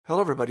Hello,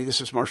 everybody. This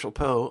is Marshall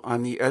Poe.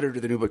 I'm the editor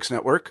of the New Books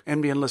Network.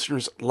 NBN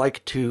listeners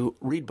like to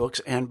read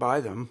books and buy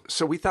them.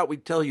 So we thought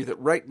we'd tell you that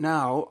right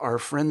now, our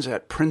friends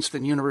at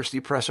Princeton University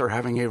Press are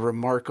having a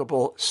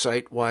remarkable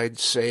site-wide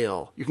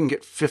sale. You can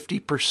get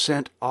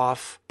 50%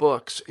 off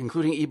books,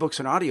 including ebooks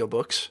and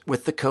audiobooks,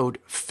 with the code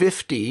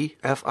 50,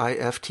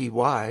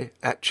 F-I-F-T-Y,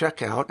 at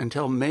checkout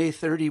until May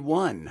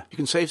 31. You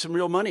can save some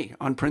real money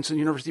on Princeton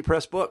University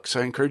Press books.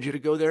 I encourage you to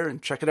go there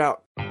and check it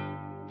out.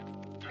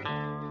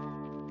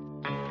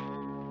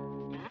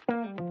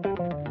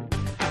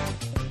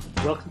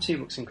 Welcome to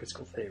Books and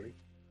Critical Theory.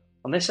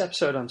 On this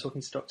episode, I'm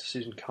talking to Dr.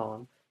 Susan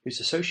Cahan, who's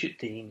Associate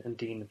Dean and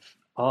Dean of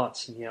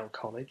Arts in Yale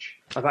College,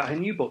 about her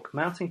new book,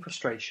 Mounting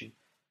Frustration,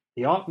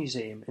 The Art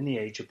Museum in the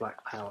Age of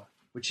Black Power,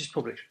 which is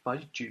published by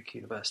Duke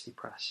University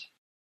Press.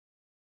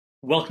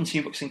 Welcome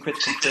to Books and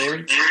Critical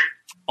Theory.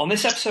 On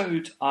this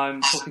episode,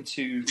 I'm talking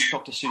to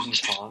Dr. Susan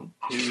Cahan,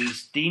 who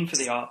is Dean for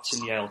the Arts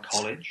in Yale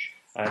College.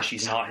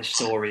 She's an art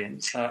historian,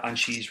 and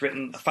she's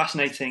written a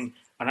fascinating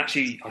and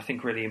actually, I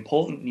think, really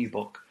important new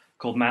book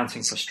called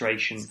Mounting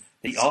Frustration,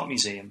 The Art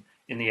Museum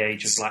in the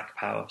Age of Black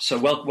Power. So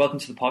welcome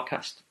to the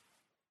podcast.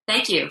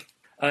 Thank you.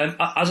 As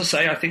I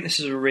say, I think this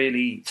is a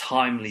really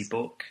timely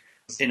book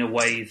in a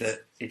way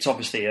that it's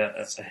obviously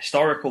a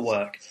historical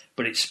work,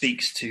 but it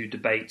speaks to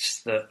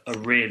debates that are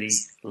really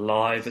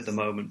live at the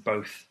moment,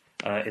 both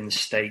in the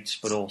States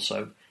but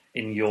also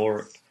in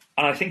Europe.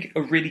 And I think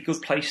a really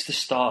good place to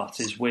start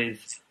is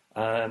with,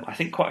 I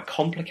think, quite a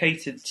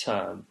complicated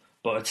term,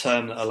 but a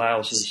term that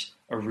allows us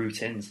a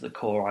route into the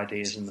core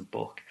ideas in the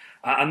book.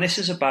 And this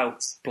is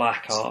about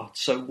black art.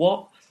 So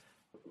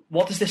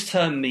what does this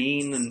term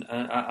mean? And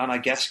I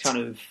guess kind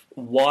of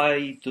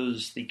why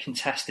does the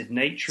contested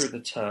nature of the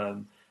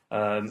term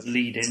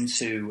lead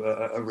into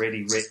a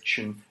really rich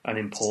and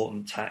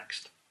important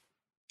text?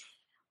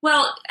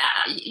 Well,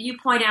 you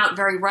point out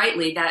very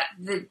rightly that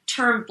the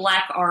term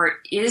black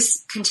art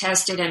is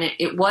contested, and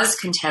it was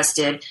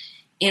contested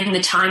in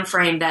the time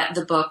frame that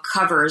the book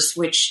covers,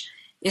 which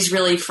is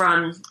really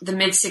from the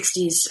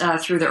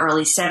mid-'60s through the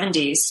early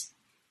 '70s.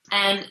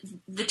 And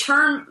the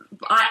term,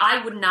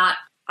 I would not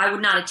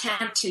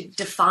attempt to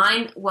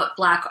define what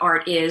black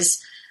art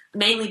is,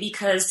 mainly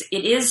because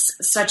it is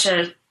such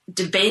a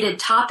debated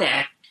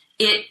topic.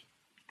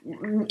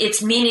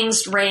 Its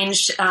meanings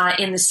ranged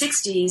in the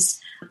 '60s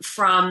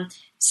from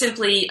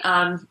simply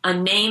a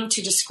name to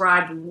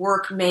describe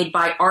work made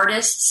by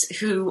artists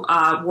who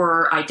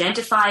were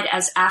identified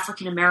as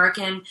African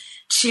American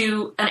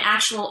to an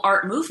actual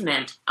art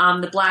movement,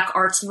 the Black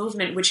Arts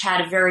Movement, which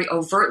had a very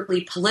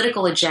overtly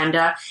political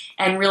agenda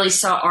and really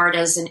saw art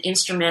as an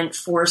instrument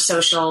for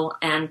social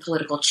and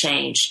political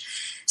change.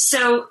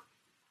 So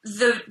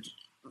the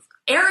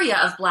area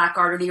of black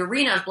art, or the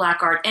arena of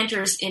black art,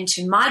 enters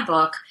into my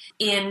book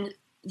in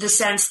the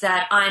sense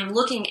that I'm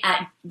looking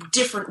at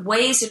different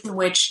ways in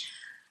which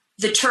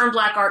the term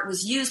black art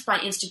was used by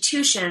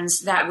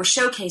institutions that were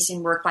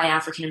showcasing work by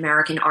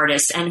African-American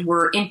artists and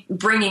were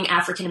bringing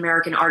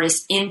African-American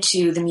artists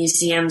into the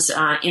museum's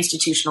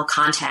institutional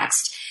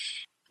context.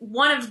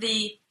 One of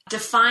the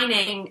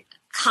defining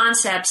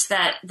concepts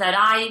that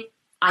I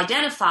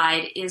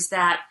identified is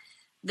that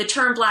the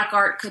term black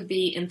art could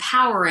be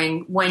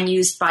empowering when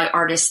used by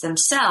artists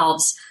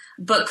themselves,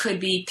 but could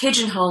be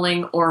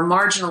pigeonholing or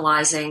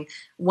marginalizing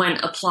when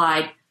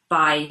applied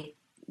by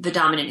the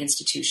dominant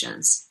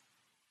institutions.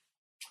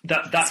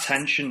 That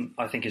tension,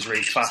 I think, is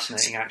really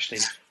fascinating,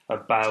 actually,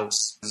 about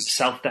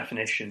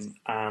self-definition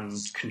and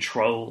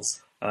control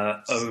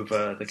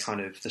over the kind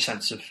of the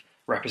sense of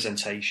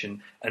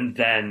representation, and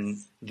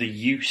then the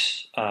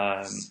use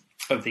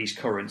of these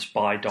currents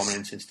by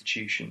dominant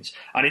institutions.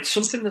 And it's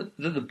something that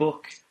the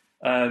book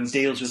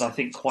deals with, I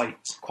think, quite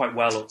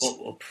well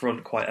up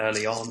front, quite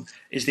early on,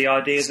 is the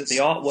idea that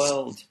the art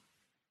world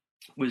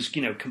was,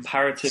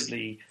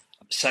 comparatively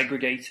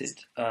segregated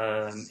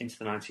into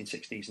the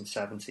 1960s and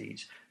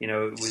 70s.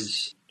 It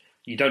was,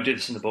 you don't do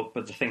this in the book,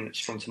 but the thing that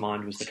sprung to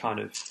mind was the kind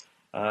of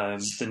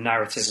the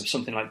narrative of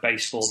something like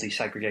baseball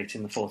desegregated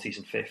in the 40s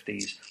and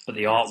 50s, but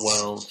the art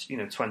world,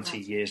 20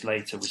 years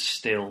later, was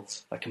still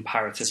a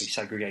comparatively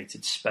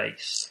segregated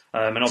space.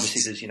 And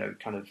obviously there's,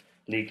 kind of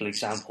legal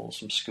examples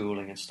from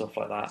schooling and stuff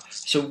like that.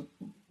 So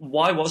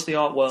why was the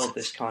art world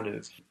this kind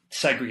of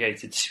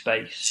segregated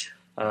space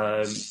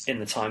in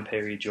the time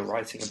period you're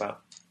writing about?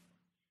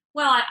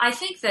 Well, I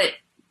think that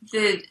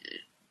the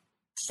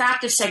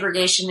fact of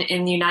segregation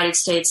in the United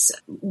States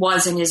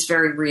was and is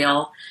very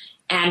real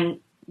and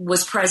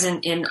was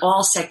present in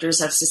all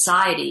sectors of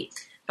society.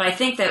 But I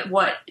think that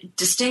what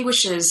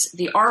distinguishes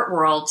the art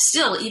world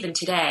still even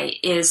today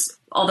is,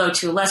 although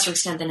to a lesser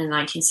extent than in the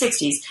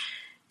 1960s,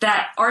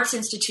 that arts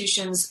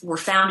institutions were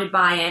founded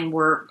by and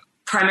were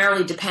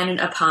primarily dependent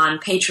upon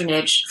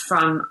patronage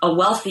from a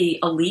wealthy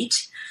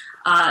elite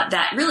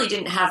that really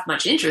didn't have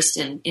much interest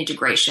in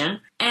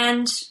integration.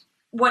 And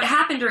what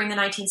happened during the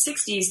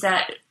 1960s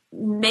that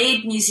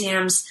made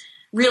museums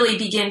really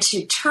begin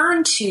to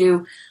turn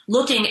to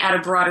looking at a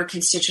broader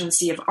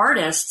constituency of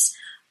artists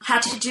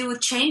had to do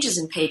with changes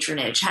in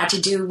patronage, had to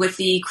do with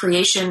the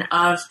creation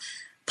of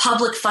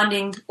public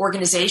funding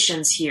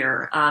organizations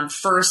here.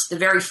 The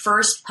very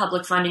first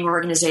public funding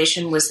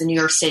organization was the New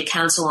York State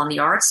Council on the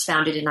Arts,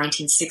 founded in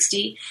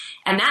 1960,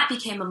 and that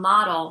became a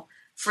model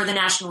for the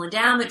National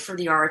Endowment for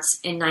the Arts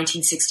in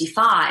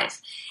 1965.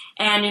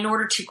 And in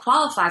order to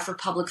qualify for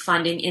public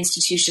funding,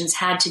 institutions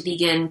had to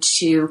begin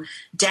to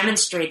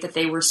demonstrate that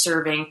they were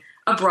serving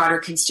a broader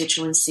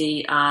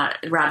constituency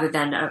rather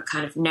than a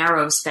kind of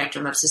narrow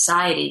spectrum of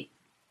society.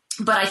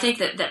 But I think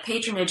that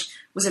patronage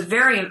was a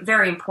very,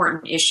 very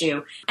important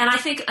issue. And I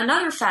think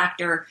another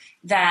factor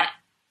that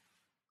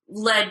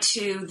led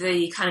to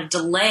the kind of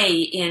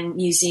delay in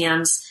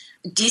museums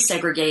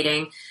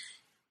desegregating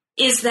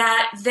is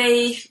that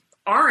they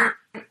aren't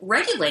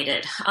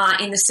regulated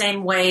in the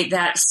same way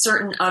that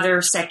certain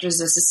other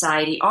sectors of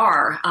society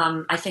are.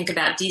 I think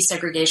about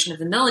desegregation of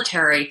the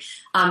military.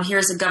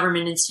 Here's a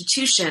government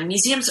institution.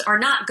 Museums are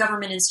not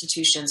government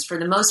institutions. For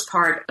the most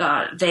part,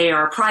 they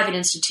are private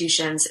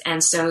institutions,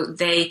 and so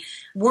they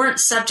weren't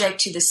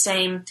subject to the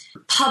same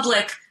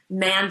public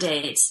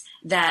mandates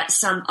that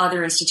some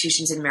other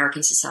institutions in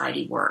American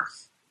society were.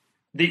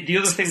 The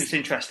other thing that's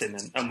interesting,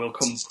 and we'll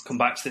come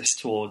back to this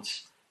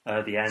towards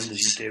the end,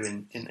 as you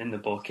do in the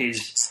book,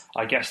 is,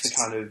 I guess, the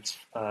kind of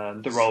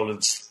the role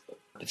of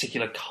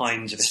particular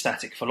kinds of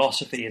aesthetic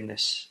philosophy in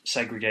this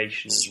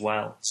segregation as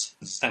well,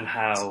 and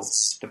how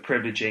the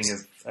privileging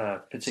of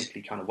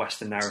particularly kind of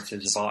Western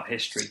narratives of art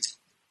history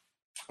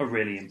are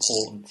really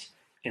important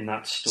in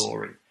that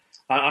story.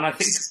 And I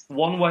think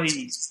one way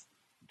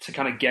to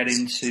kind of get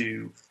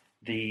into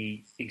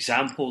the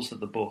examples that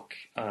the book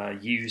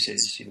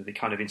uses, the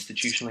kind of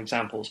institutional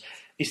examples,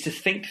 is to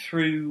think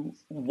through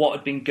what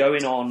had been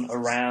going on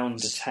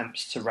around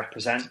attempts to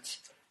represent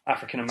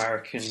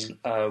African-American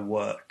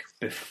work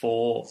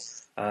before,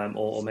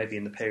 or maybe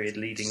in the period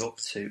leading up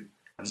to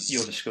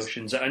your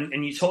discussions.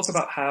 And you talk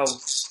about how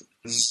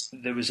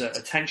there was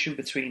a tension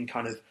between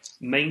kind of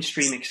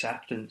mainstream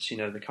acceptance,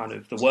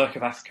 the work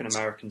of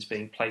African-Americans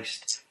being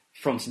placed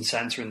front and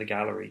center in the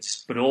gallery,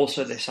 but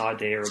also this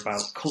idea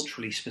about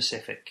culturally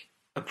specific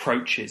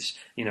approaches,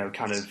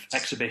 kind of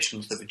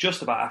exhibitions that were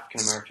just about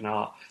African-American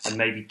art and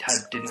maybe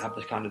didn't have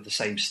the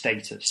same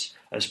status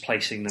as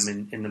placing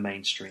them in the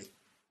mainstream.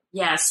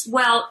 Yes.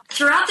 Well,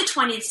 throughout the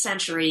 20th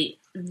century,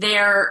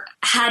 there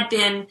had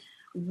been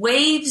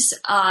waves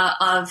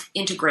of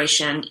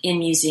integration in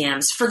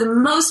museums. For the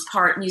most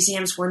part,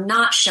 museums were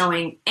not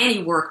showing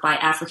any work by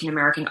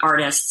African-American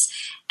artists.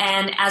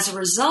 And as a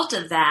result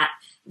of that,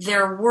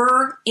 there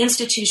were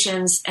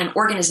institutions and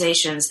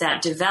organizations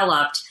that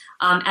developed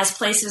as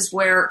places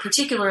where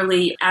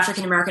particularly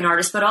African-American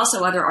artists, but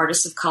also other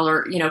artists of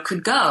color,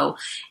 could go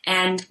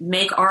and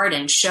make art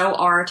and show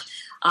art.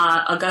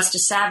 Augusta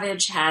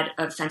Savage had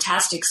a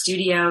fantastic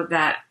studio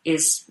that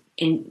is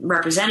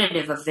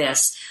representative of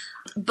this.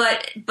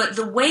 But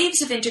the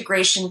waves of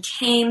integration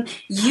came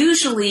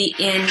usually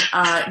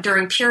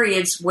during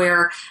periods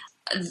where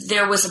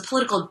there was a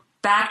political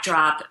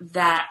backdrop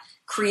that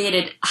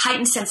created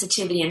heightened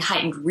sensitivity and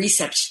heightened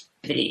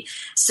receptivity.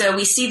 So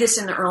we see this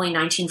in the early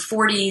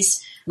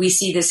 1940s. We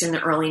see this in the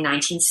early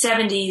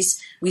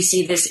 1970s. We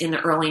see this in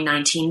the early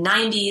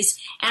 1990s.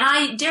 And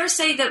I dare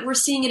say that we're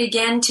seeing it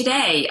again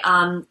today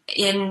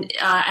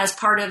as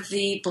part of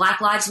the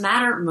Black Lives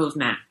Matter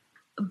movement.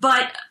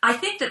 But I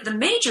think that the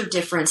major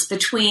difference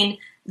between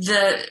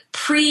the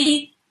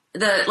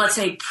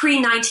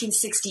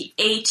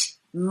pre-1968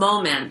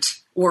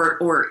 moment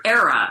or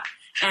era,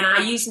 and I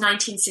use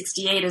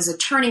 1968 as a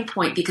turning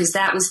point because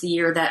that was the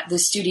year that the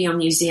Studio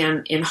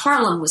Museum in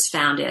Harlem was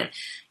founded,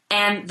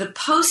 and the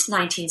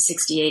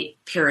post-1968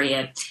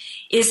 period,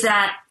 is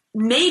that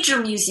major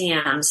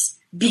museums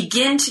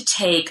begin to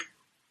take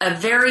a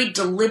very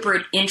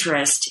deliberate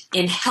interest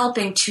in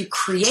helping to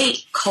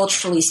create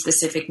culturally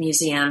specific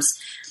museums,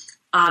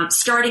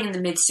 starting in the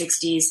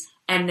mid-60s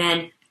and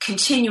then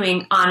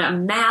continuing on a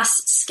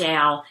mass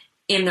scale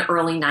in the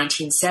early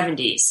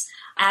 1970s.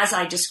 As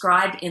I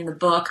described in the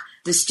book,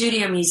 the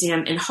Studio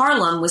Museum in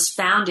Harlem was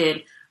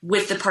founded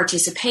with the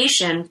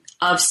participation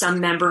of some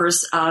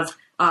members of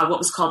what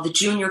was called the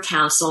Junior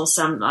Council,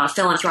 some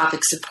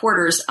philanthropic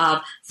supporters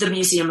of the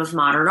Museum of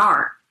Modern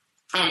Art.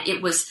 And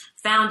it was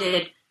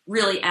founded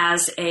really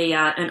as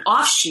an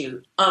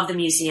offshoot of the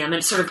museum,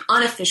 a sort of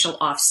unofficial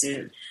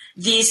offshoot.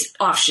 These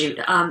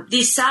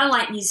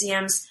satellite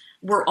museums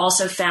were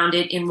also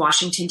founded in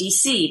Washington,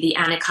 D.C., the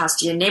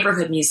Anacostia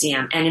Neighborhood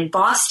Museum, and in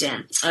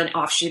Boston, an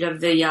offshoot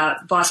of the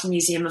Boston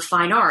Museum of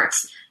Fine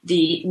Arts,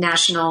 the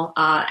National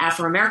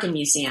Afro-American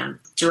Museum,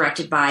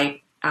 directed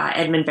by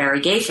Edmund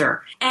Barry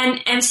Gaither.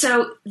 And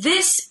so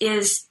this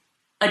is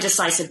a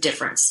decisive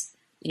difference.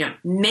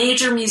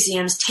 Major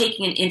museums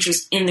taking an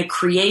interest in the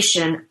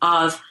creation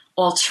of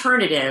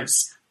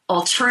alternatives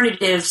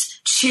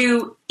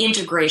to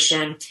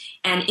integration.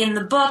 And in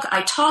the book,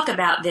 I talk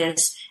about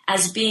this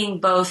as being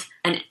both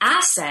an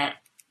asset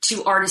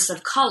to artists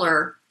of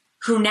color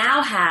who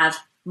now have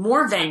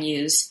more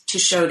venues to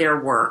show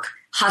their work,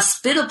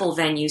 hospitable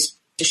venues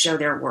to show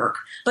their work,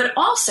 but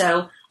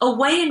also a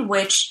way in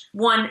which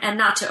one, and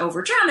not to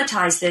over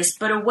dramatize this,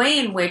 but a way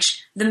in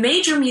which the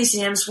major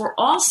museums were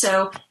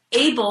also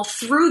able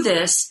through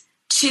this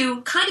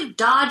to kind of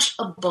dodge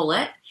a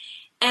bullet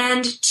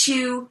and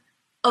to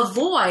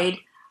avoid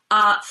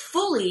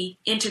fully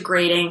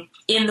integrating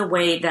in the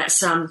way that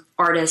some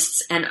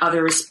artists and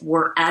others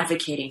were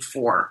advocating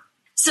for.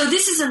 So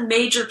this is a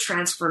major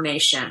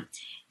transformation.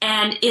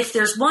 And if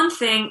there's one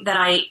thing that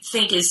I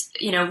think is,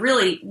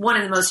 really one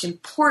of the most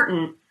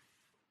important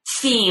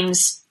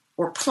themes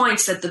or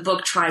points that the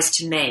book tries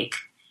to make,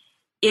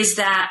 is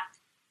that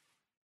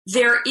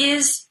there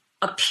is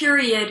a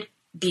period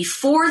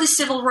before the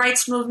civil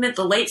rights movement,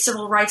 the late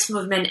civil rights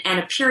movement, and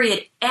a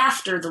period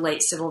after the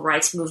late civil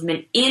rights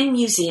movement in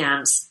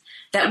museums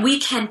that we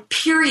can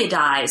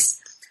periodize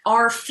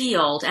our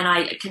field. And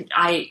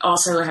I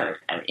also have,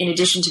 in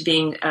addition to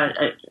being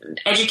an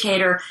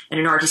educator and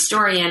an art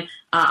historian,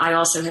 I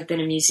also have been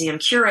a museum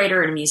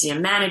curator and a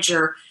museum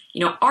manager.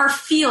 Our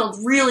field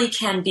really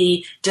can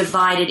be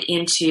divided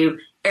into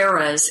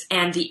eras,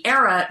 and the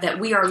era that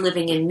we are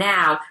living in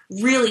now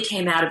really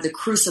came out of the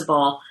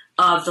crucible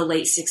of the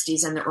late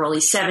 60s and the early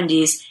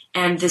 70s,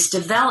 and this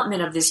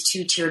development of this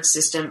two-tiered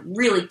system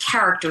really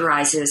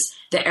characterizes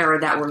the era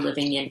that we're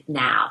living in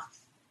now.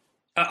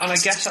 And I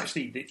guess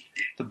actually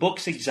the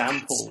book's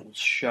examples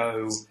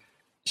show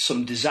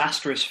some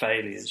disastrous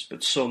failures,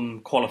 but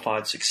some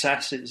qualified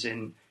successes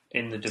in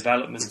the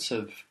development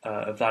of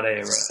that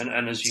era.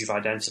 And as you've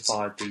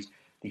identified,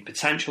 the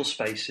potential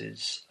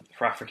spaces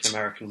for African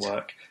American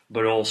work,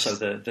 but also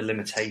the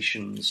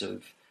limitations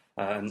of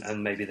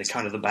and maybe the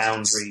kind of the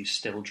boundaries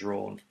still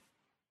drawn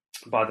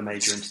by the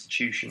major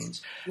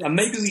institutions. And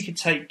maybe we could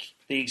take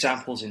the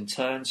examples in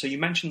turn. So you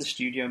mentioned the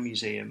Studio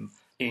Museum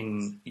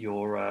in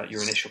your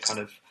initial kind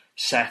of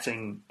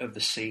setting of the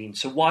scene.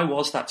 So why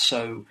was that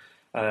so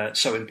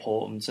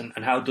important,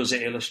 and how does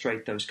it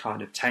illustrate those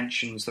kind of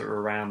tensions that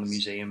were around the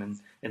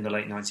museum in the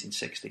late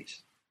 1960s?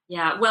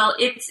 Yeah, well,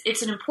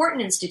 it's an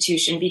important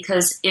institution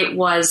because it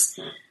was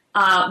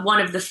one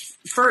of the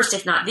first,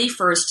 if not the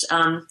first,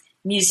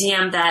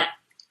 museum that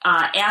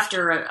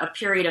after a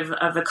period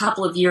of a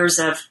couple of years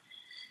of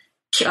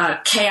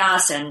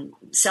chaos and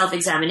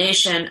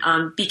self-examination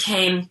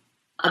became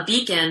a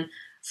beacon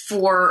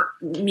for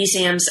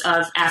museums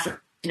of African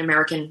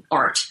American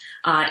art.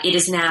 It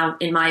is now,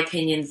 in my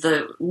opinion,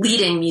 the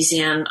leading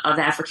museum of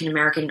African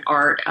American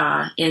art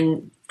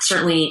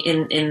certainly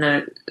in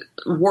the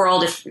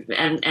world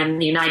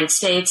and the United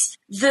States.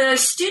 The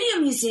Studio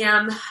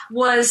Museum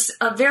was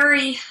a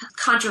very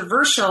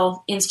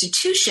controversial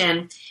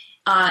institution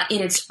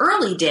in its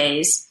early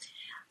days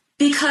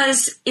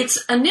because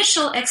its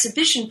initial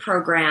exhibition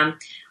program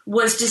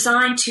was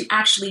designed to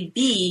actually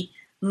be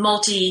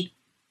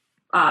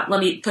let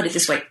me put it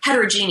this way,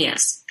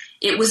 heterogeneous.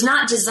 It was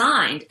not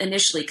designed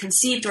initially,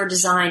 conceived or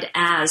designed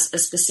as a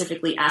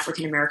specifically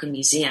African-American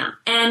museum.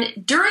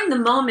 And during the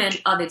moment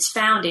of its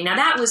founding,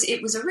 now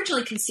it was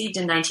originally conceived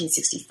in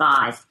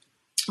 1965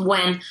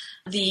 when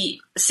the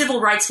civil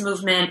rights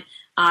movement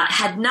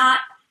had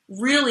not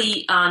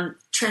really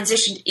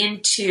transitioned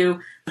into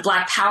the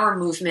Black Power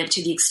movement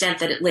to the extent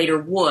that it later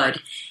would.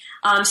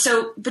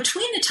 So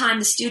between the time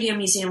the Studio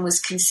Museum was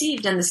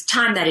conceived and the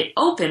time that it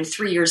opened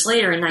 3 years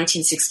later in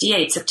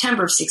 1968,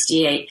 September of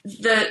 68,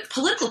 the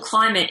political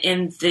climate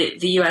in the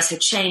U.S. had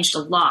changed a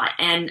lot.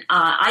 And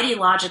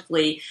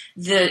ideologically,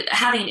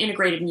 having an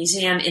integrated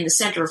museum in the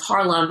center of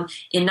Harlem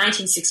in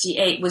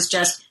 1968 was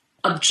just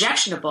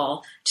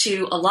objectionable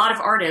to a lot of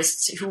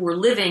artists who were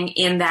living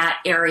in that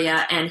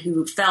area and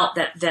who felt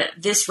that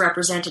this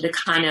represented a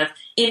kind of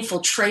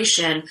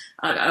infiltration,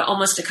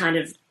 almost a kind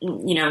of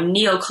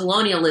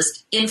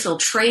neo-colonialist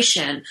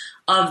infiltration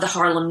of the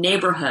Harlem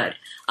neighborhood.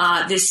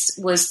 This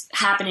was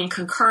happening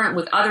concurrent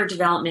with other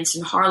developments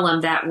in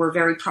Harlem that were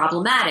very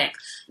problematic,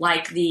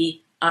 like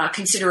the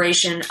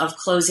consideration of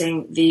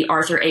closing the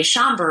Arthur A.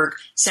 Schomburg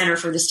Center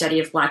for the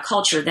Study of Black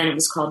Culture. Then it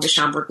was called the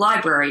Schomburg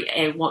Library,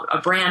 a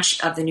branch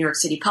of the New York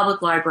City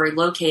Public Library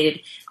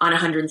located on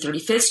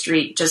 135th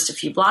Street, just a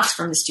few blocks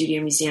from the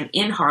Studio Museum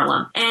in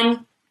Harlem.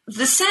 And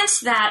the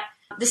sense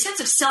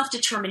of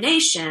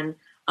self-determination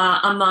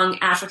among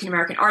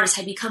African-American artists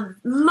had become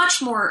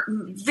much more,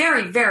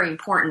 very, very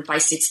important by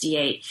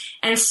 68.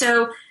 And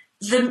so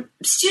the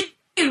Studio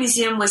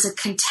Museum was a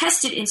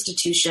contested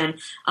institution.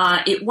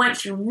 It went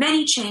through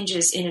many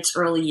changes in its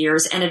early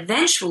years, and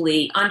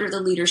eventually, under the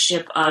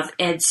leadership of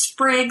Ed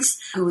Spriggs,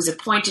 who was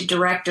appointed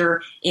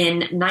director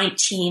in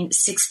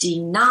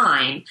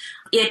 1969,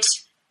 it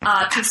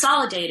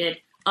consolidated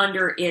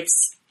under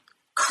its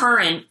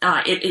current,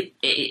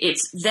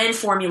 its then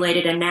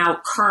formulated and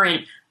now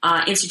current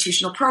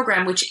institutional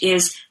program, which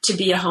is to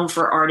be a home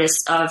for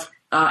artists of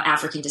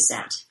African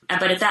descent.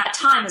 But at that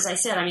time, as I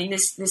said,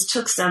 this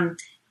took some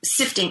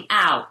sifting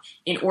out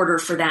in order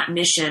for that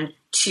mission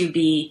to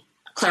be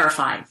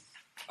clarified.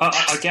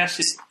 I guess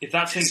if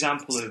that's an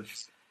example of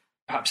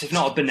perhaps, if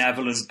not a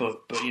benevolent,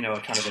 but a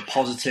kind of a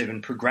positive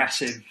and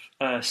progressive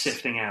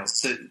sifting out,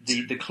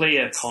 the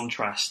clear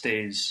contrast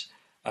is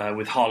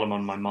with Harlem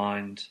on My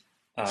Mind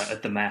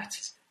at the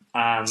Met,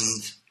 and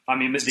I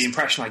mean, the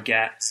impression I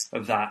get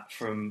of that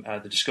from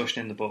the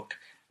discussion in the book,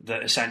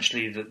 that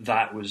essentially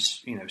that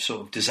was,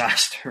 sort of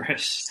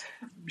disastrous,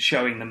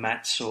 showing the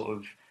Met sort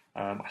of,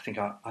 I think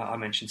I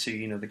mentioned to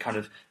you, the kind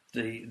of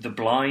the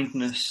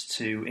blindness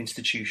to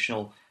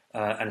institutional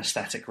and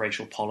aesthetic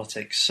racial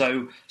politics.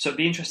 So it'd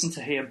be interesting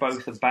to hear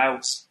both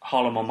about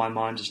Harlem on My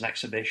Mind as an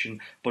exhibition,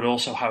 but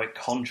also how it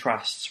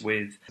contrasts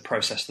with the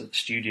process that the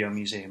Studio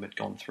Museum had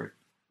gone through.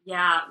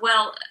 Yeah,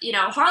 well,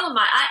 Harlem,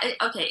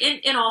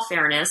 in all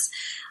fairness,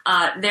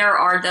 there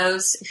are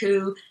those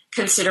who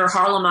consider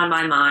Harlem on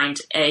My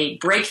Mind a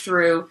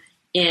breakthrough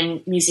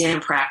in museum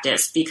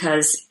practice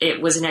because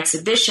it was an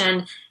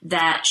exhibition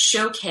that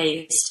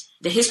showcased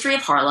the history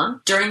of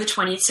Harlem during the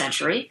 20th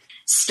century,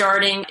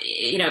 starting,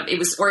 it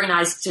was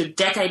organized to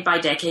decade by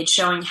decade,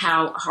 showing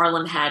how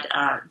Harlem had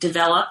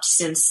developed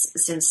since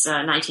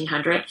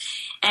 1900.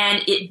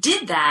 And it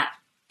did that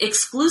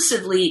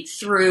exclusively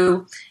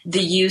through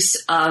the use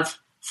of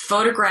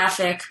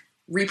photographic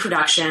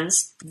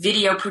reproductions,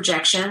 video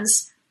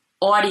projections,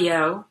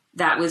 audio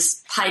that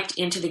was piped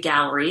into the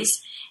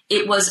galleries.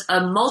 It was a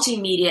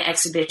multimedia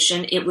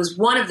exhibition. It was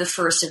one of the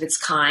first of its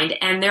kind.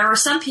 And there are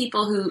some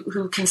people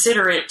who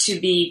consider it to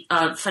be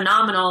a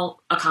phenomenally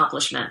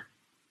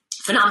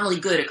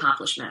good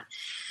accomplishment.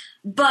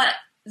 But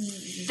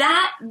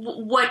that,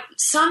 what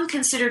some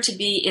consider to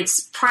be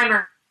its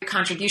primary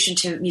contribution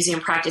to museum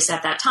practice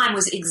at that time,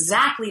 was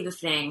exactly the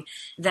thing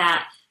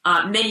that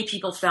many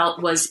people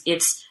felt was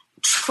its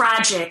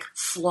tragic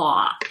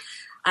flaw.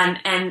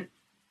 And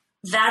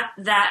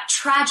that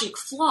tragic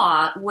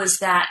flaw was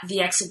that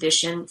the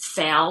exhibition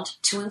failed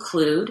to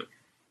include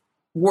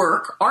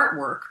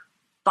artwork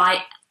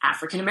by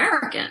African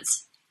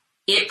Americans.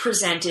 It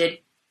presented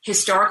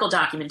historical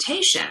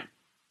documentation.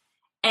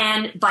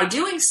 And by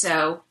doing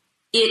so,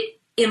 it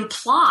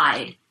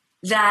implied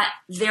that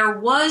there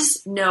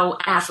was no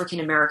African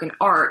American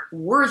art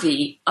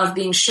worthy of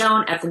being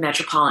shown at the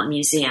Metropolitan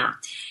Museum.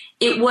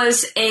 It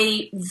was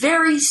a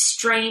very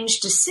strange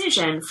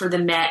decision for the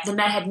Met. The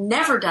Met had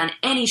never done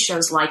any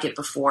shows like it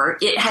before.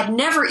 It had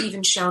never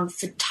even shown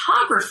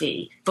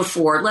photography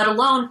before, let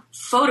alone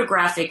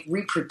photographic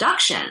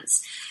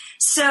reproductions.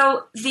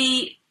 So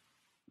the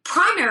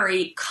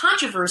primary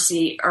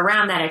controversy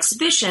around that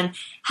exhibition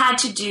had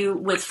to do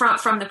with,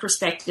 from the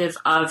perspective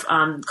of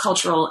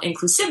cultural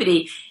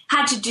inclusivity,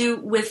 had to do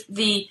with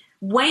the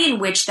way in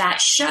which that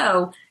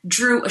show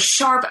drew a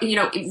sharp,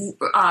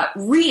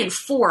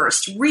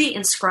 reinforced,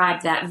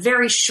 reinscribed that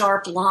very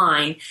sharp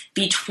line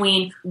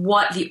between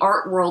what the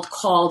art world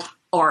called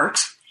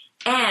art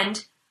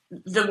and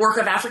the work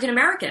of African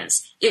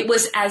Americans. It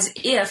was as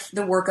if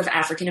the work of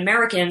African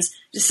Americans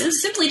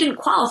simply didn't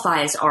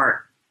qualify as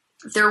art.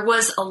 There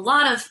was a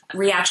lot of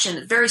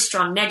reaction, very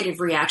strong negative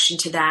reaction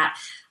to that.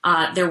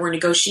 There were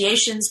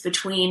negotiations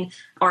between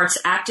arts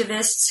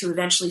activists who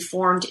eventually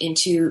formed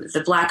into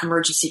the Black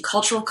Emergency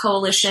Cultural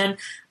Coalition,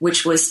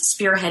 which was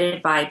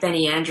spearheaded by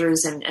Benny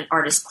Andrews and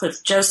artist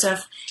Cliff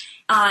Joseph.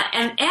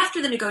 And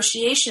after the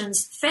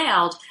negotiations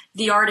failed,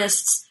 the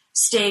artists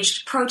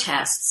staged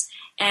protests,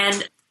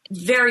 and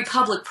very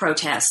public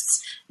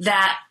protests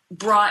that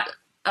brought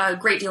a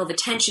great deal of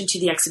attention to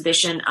the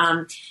exhibition.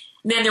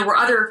 Then there were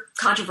other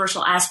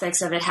controversial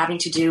aspects of it having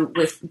to do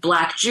with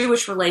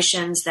Black-Jewish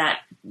relations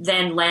that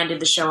then landed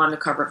the show on the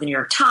cover of the New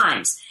York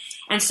Times.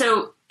 And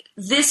so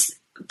this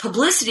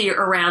publicity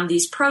around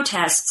these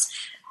protests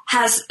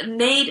has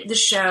made the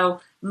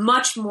show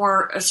much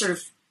more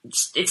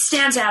it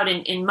stands out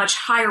in much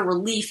higher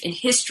relief in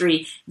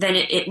history than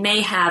it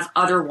may have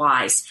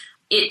otherwise.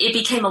 It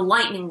became a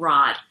lightning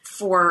rod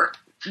for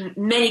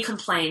many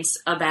complaints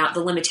about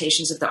the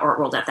limitations of the art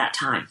world at that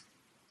time.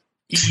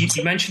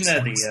 You mentioned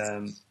there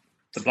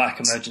the Black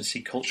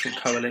Emergency Cultural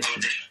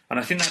Coalition, and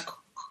I think that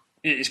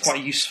is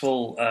quite a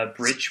useful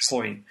bridge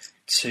point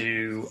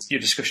to your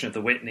discussion of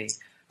the Whitney,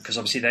 because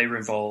obviously they were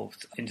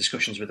involved in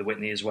discussions with the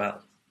Whitney as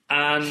well.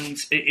 And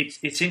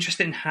it's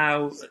interesting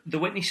how the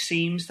Whitney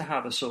seems to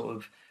have a sort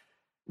of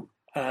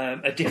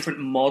a different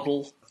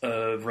model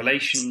of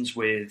relations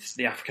with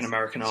the African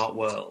American art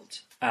world,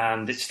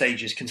 and it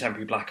stages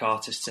contemporary Black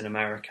artists in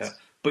America.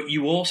 But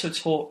you also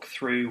talk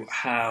through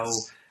how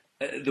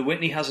the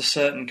Whitney has a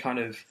certain kind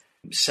of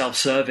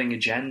self-serving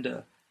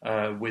agenda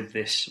with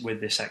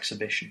this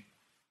exhibition.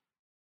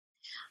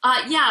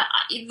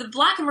 The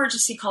Black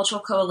Emergency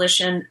Cultural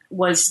Coalition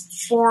was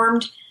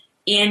formed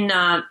in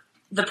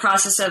the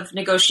process of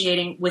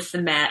negotiating with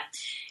the Met.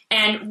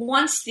 And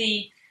once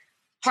the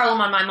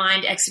Harlem on My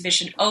Mind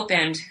exhibition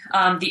opened,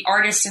 the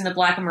artists in the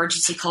Black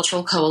Emergency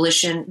Cultural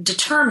Coalition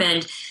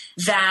determined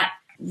that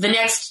the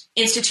next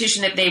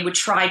institution that they would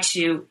try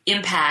to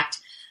impact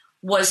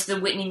was the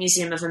Whitney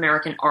Museum of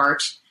American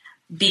Art,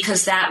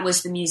 because that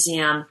was the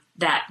museum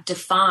that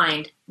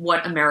defined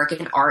what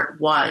American art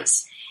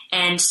was.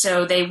 And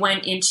so they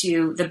went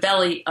into the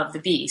belly of the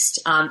beast.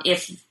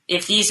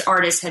 If these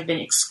artists had been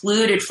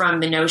excluded from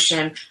the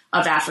notion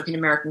of African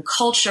American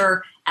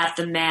culture at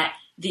the Met,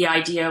 the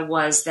idea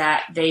was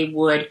that they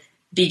would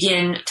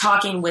begin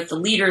talking with the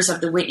leaders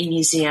of the Whitney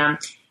Museum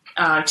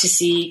to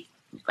see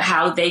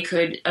how they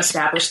could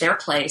establish their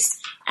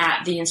place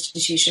at the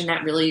institution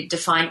that really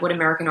defined what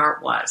American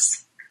art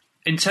was.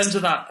 In terms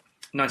of that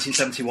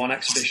 1971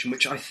 exhibition,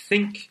 which I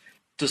think,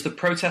 does the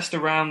protest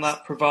around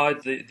that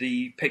provide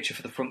the picture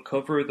for the front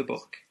cover of the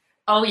book?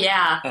 Oh,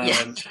 yeah.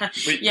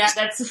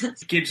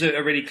 That's gives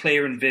a really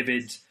clear and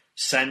vivid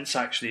sense,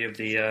 actually, of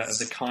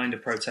the kind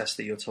of protest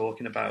that you're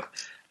talking about.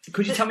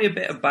 Could you tell me a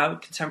bit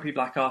about contemporary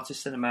black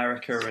artists in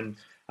America and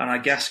I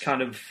guess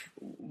kind of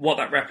what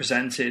that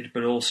represented,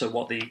 but also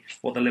what the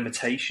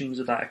limitations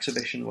of that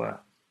exhibition were?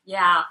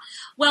 Yeah.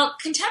 Well,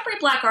 contemporary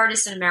black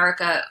artists in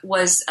America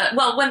was,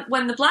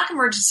 when the Black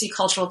Emergency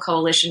Cultural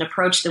Coalition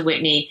approached the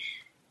Whitney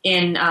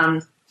in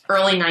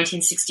early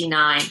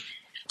 1969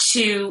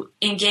 to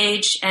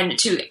engage and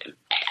to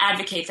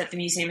advocate that the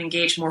museum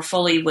engage more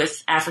fully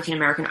with African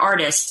American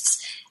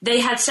artists, they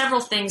had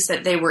several things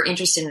that they were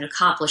interested in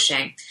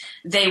accomplishing.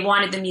 They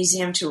wanted the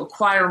museum to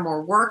acquire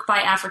more work by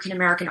African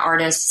American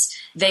artists.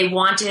 They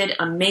wanted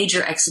a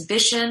major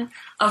exhibition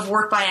of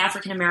work by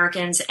African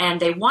Americans, and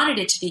they wanted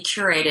it to be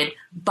curated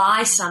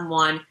by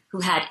someone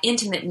who had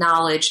intimate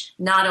knowledge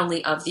not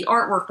only of the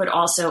artwork but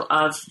also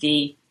of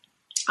the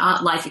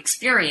life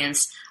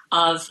experience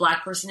of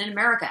Black person in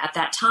America at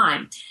that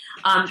time.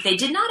 They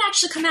did not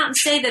actually come out and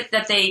say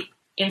that they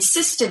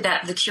insisted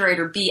that the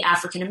curator be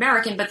African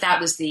American, but that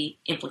was the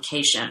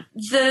implication.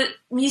 The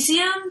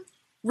museum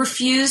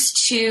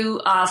refused to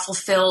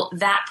fulfill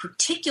that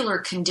particular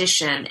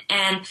condition,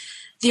 and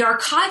the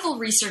archival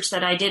research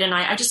that I did, and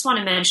I just want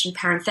to mention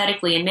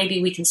parenthetically, and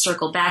maybe we can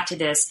circle back to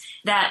this,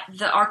 that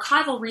the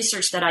archival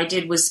research that I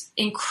did was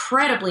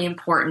incredibly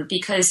important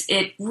because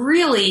it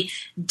really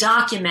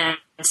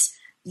documents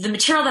the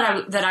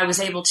material that I was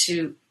able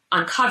to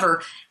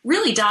uncover,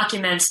 really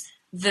documents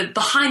the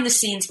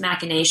behind-the-scenes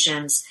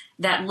machinations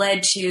that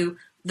led to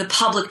the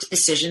public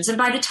decisions. And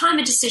by the time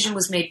a decision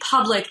was made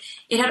public,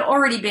 it had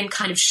already been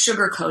kind of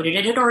sugar-coated.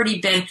 It had already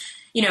been,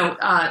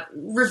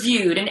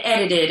 reviewed and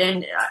edited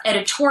and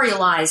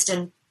editorialized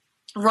and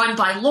run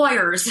by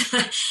lawyers.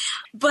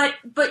 But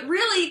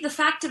really, the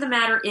fact of the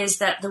matter is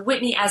that the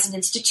Whitney as an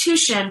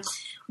institution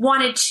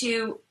wanted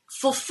to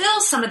fulfill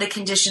some of the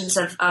conditions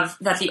of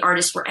that the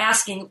artists were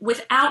asking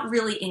without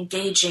really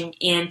engaging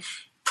in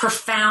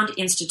profound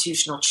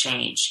institutional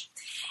change.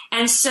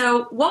 And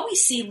so what we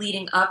see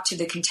leading up to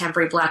the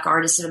Contemporary Black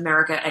Artists in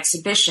America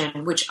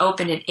exhibition, which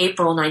opened in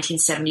April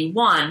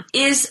 1971,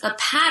 is a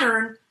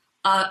pattern,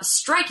 a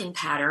striking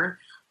pattern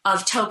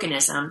of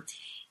tokenism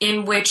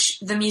in which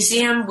the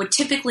museum would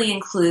typically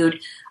include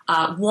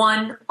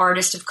one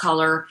artist of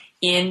color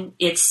in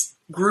its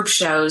group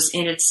shows,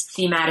 in its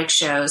thematic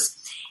shows.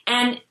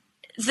 And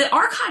the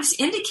archives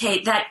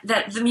indicate that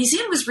the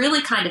museum was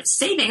really kind of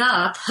saving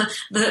up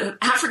the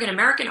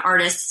African-American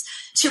artists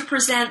to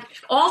present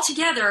all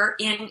together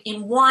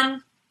in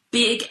one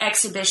big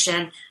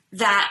exhibition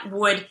that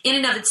would, in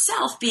and of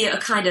itself, be a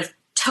kind of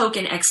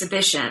token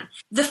exhibition.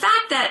 The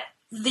fact that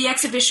the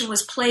exhibition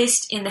was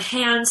placed in the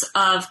hands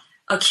of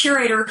a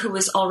curator who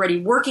was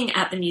already working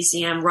at the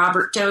museum,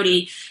 Robert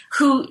Doty,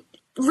 who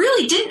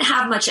really didn't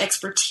have much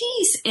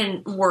expertise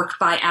in work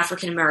by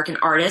African-American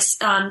artists.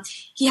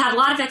 He had a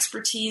lot of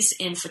expertise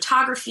in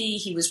photography.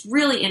 He was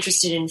really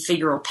interested in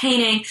figural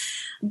painting,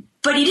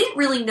 but he didn't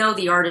really know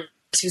the artists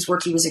whose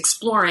work he was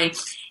exploring.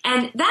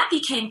 And that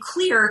became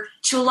clear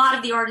to a lot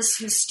of the artists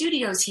whose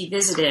studios he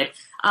visited,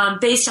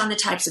 based on the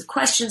types of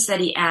questions that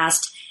he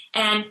asked,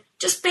 and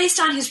just based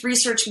on his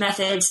research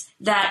methods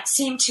that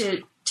seemed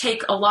to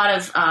take a lot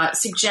of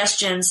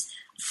suggestions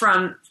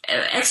from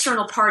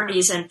external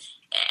parties.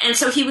 And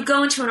so he would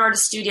go into an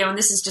artist studio, and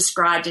this is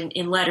described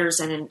in letters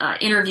and in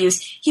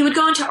interviews. He would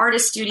go into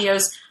artist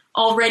studios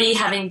already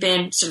having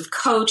been sort of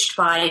coached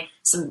by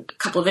a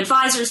couple of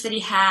advisors that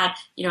he had,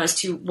 as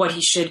to what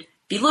he should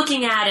be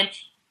looking at. And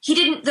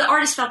the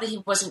artist felt that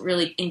he wasn't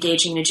really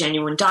engaging in a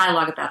genuine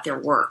dialogue about their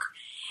work.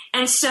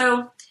 And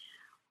so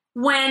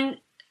when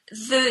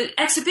the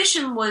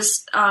exhibition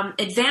was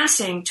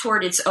advancing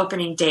toward its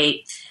opening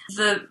date,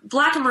 the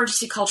Black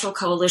Emergency Cultural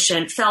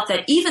Coalition felt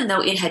that even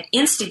though it had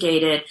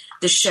instigated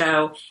the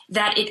show,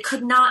 that it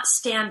could not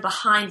stand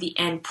behind the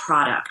end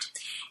product.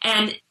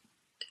 And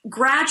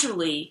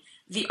gradually,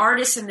 the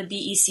artists in the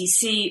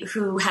BECC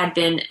who had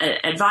been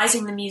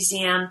advising the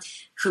museum,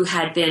 who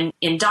had been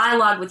in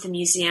dialogue with the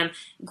museum,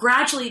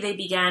 gradually they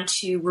began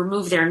to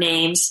remove their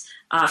names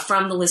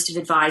from the list of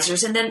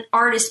advisors, and then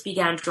artists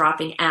began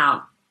dropping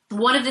out.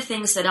 One of the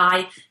things that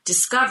I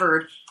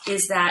discovered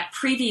is that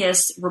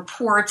previous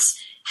reports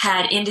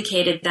had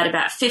indicated that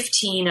about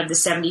 15 of the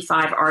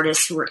 75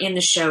 artists who were in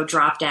the show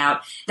dropped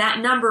out. That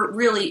number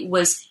really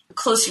was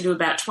closer to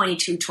about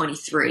 22,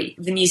 23.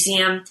 The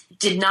museum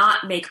did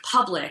not make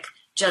public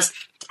just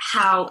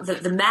how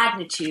the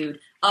magnitude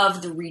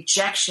of the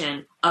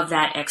rejection of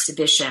that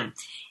exhibition.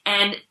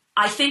 And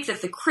I think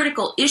that the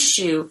critical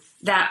issue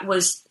that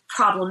was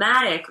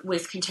problematic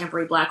with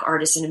contemporary Black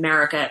artists in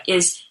America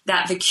is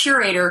that the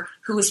curator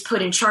who was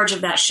put in charge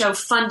of that show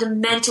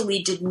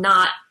fundamentally did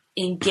not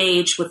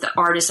engage with the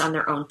artists on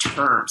their own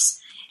terms.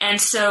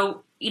 And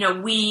so,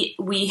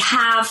 we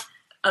have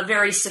a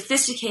very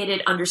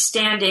sophisticated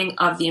understanding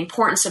of the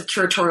importance of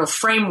curatorial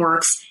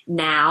frameworks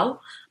now.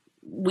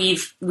 We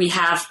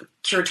have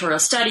curatorial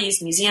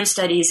studies, museum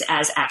studies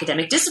as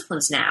academic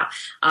disciplines now.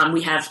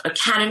 We have a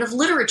canon of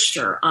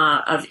literature,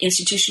 of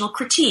institutional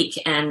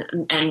critique and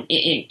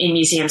in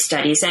museum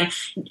studies. And,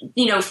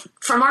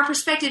 from our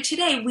perspective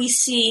today, we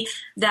see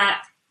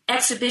that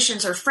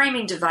exhibitions are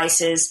framing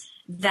devices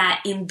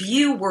that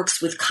imbue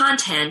works with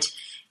content,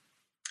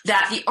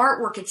 that the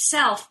artwork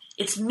itself,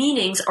 its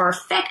meanings are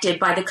affected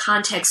by the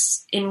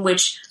context in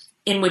which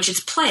it's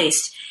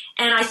placed.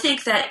 And I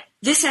think that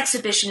this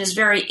exhibition is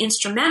very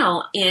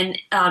instrumental in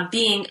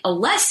being a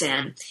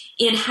lesson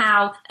in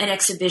how an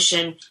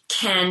exhibition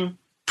can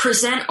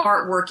present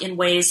artwork in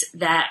ways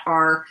that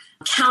are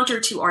counter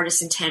to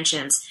artists'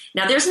 intentions.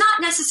 Now, there's not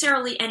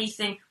necessarily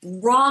anything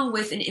wrong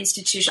with an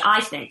institution,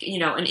 I think,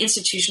 an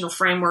institutional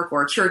framework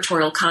or a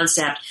curatorial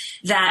concept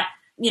that,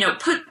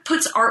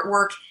 puts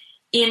artwork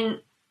in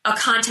a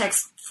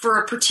context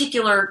for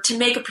to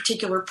make a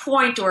particular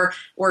point or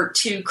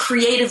to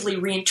creatively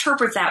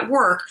reinterpret that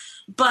work.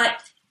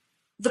 But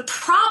the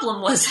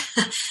problem was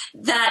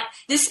that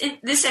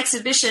this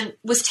exhibition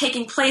was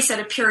taking place at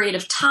a period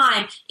of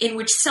time in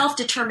which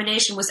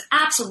self-determination was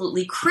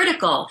absolutely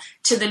critical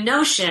to the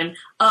notion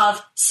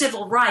of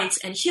civil rights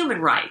and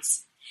human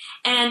rights.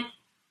 And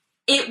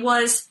it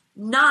was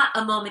not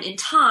a moment in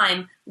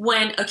time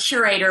when a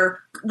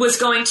curator was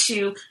going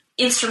to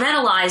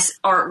instrumentalize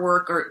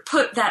artwork or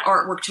put that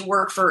artwork to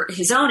work for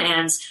his own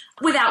ends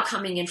without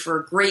coming in for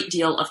a great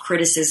deal of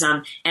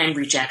criticism and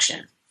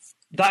rejection.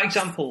 That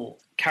example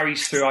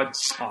carries through,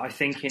 I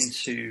think,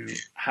 into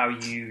how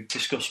you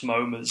discuss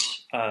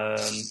MoMAs.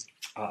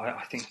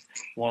 I think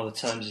one of the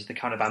terms is the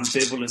kind of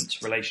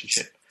ambivalent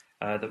relationship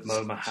that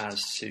MoMA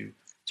has to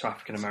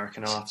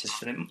African-American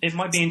artists. And it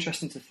might be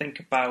interesting to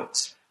think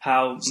about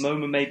how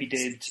MoMA maybe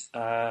did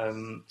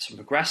some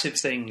progressive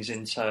things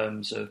in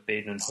terms of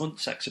Bearden and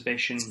Hunt's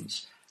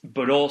exhibitions,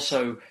 but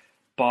also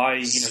by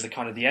the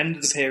kind of the end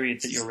of the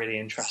period that you're really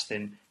interested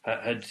in,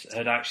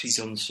 had actually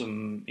done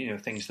some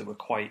things that were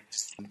quite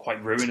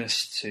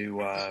ruinous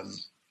to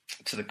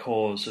the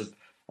cause of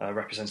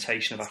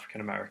representation of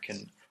African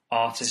American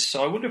artists.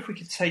 So I wonder if we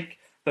could take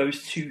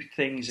those two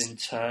things in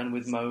turn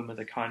with MoMA,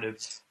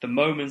 the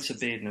moment of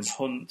Bearden and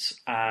Hunt,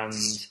 and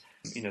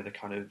the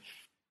kind of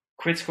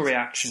critical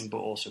reaction, but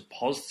also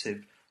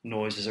positive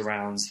noises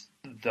around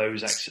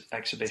those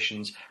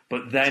exhibitions,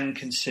 but then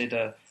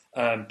consider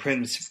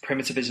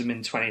primitivism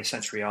in 20th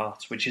century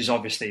art, which is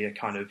obviously a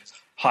kind of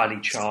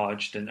highly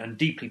charged and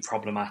deeply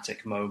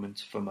problematic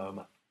moment for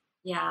MoMA.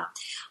 Yeah.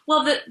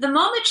 Well, the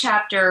MoMA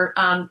chapter,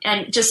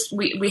 and just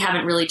we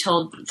haven't really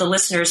told the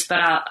listeners, but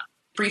I'll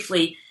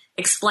briefly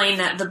explain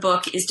that the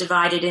book is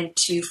divided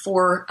into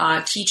 4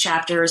 key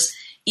chapters,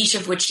 each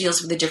of which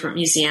deals with a different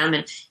museum.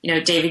 And,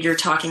 David, you're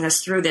talking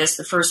us through this.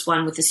 The first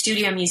one with the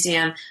Studio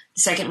Museum,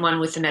 the second one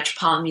with the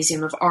Metropolitan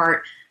Museum of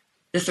Art,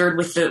 the third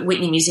with the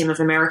Whitney Museum of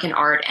American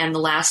Art, and the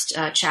last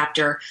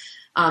chapter,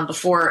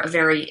 before a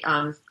very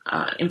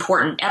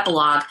important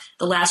epilogue,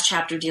 the last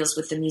chapter deals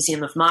with the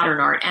Museum of Modern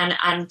Art.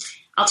 And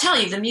I'll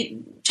tell you,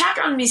 the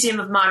chapter on the Museum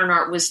of Modern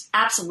Art was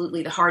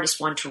absolutely the hardest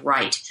one to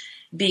write,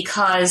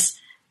 because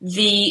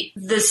the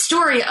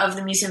story of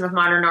the Museum of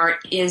Modern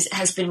Art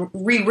has been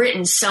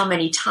rewritten so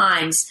many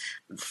times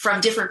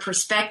from different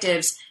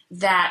perspectives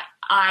that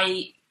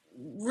I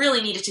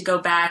really needed to go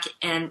back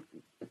and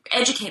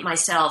educate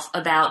myself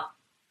about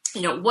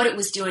what it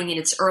was doing in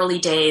its early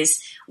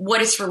days, what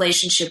its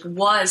relationship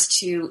was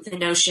to the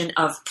notion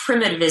of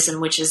primitivism,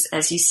 which is,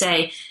 as you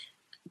say,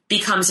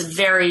 becomes a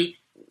very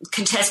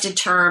contested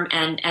term,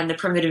 and the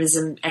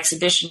primitivism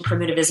exhibition,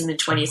 Primitivism in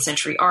 20th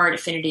Century Art,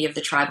 Affinity of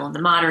the Tribal and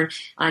the Modern,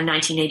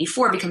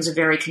 1984, becomes a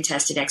very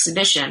contested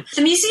exhibition.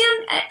 The museum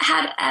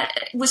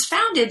was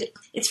founded,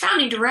 its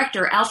founding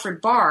director,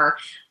 Alfred Barr,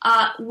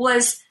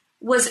 was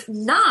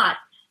not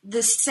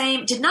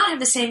did not have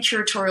the same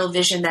curatorial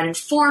vision that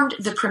informed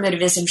the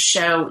Primitivism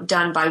show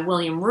done by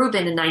William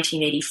Rubin in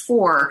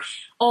 1984,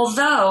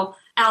 although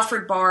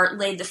Alfred Barr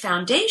laid the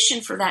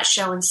foundation for that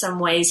show in some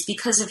ways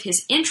because of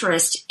his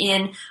interest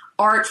in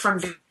art from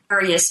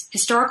various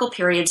historical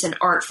periods and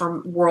art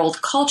from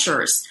world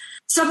cultures.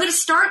 So I'm going to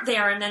start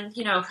there and then,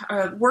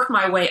 work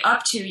my way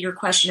up to your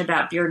question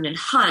about Bearden and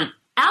Hunt.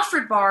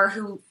 Alfred Barr,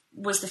 who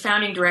was the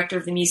founding director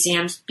of the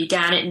museum,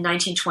 began it in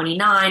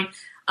 1929,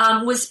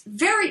 was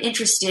very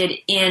interested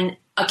in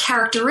a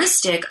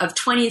characteristic of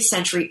 20th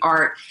century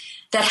art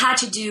that had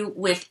to do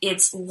with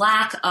its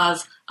lack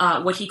of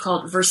what he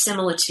called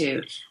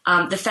verisimilitude,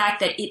 the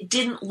fact that it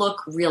didn't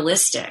look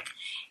realistic.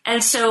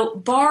 And so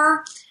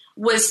Barr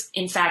was,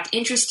 in fact,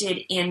 interested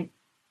in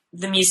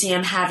the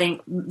Museum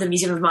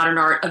of Modern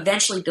Art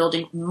eventually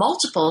building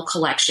multiple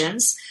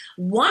collections,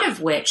 one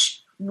of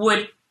which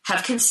would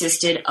have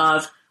consisted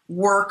of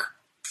work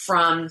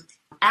from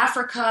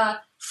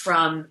Africa,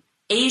 from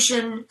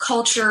Asian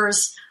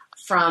cultures,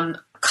 from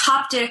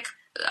Coptic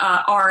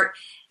art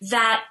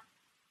that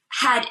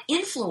had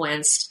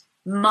influenced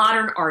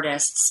modern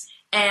artists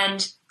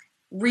and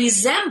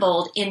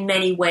resembled in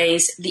many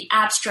ways the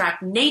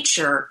abstract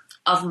nature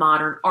of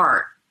modern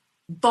art.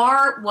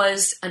 Barr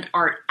was an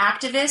art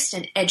activist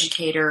and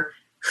educator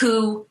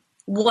who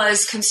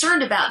was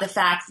concerned about the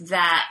fact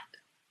that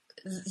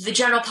the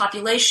general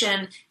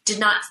population did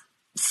not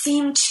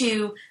seem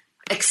to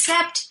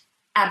accept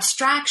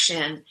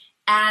abstraction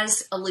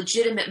as a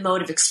legitimate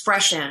mode of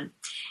expression.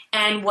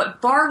 And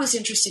what Barr was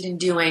interested in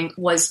doing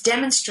was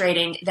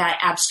demonstrating that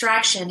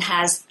abstraction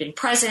has been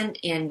present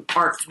in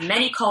art from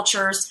many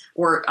cultures,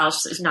 or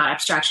else it's not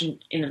abstraction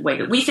in the way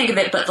that we think of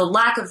it, but the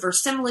lack of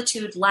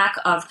verisimilitude, lack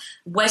of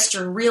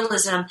Western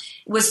realism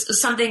was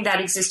something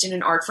that existed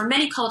in art from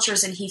many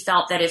cultures, and he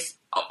felt that if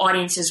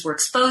audiences were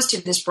exposed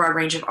to this broad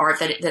range of art,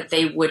 that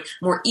they would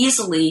more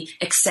easily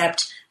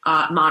accept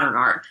modern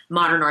art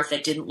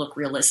that didn't look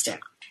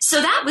realistic.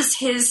 So that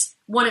was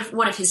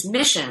one of his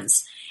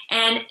missions,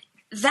 and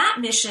that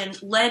mission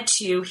led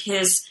to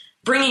his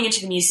bringing into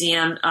the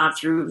museum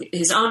through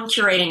his own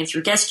curating and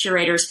through guest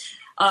curators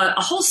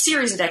a whole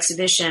series of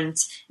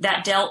exhibitions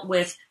that dealt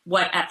with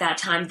what at that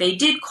time they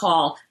did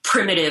call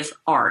primitive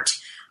art.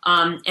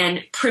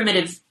 And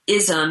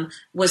primitivism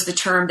was the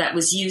term that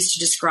was used to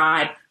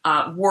describe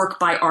work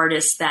by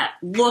artists that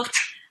looked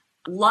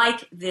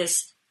like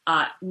this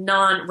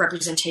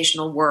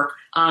non-representational work,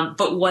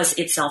 but was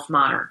itself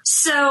modern.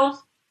 So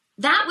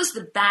that was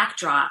the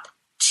backdrop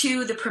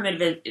to the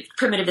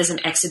Primitivism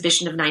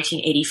exhibition of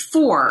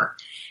 1984.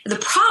 The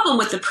problem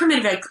with the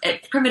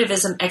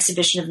Primitivism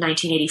exhibition of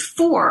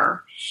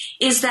 1984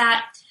 is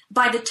that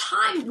by the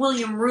time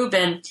William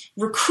Rubin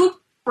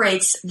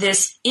recuperates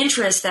this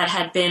interest that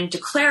had been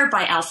declared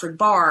by Alfred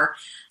Barr,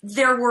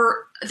 there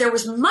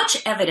was much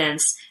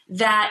evidence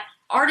that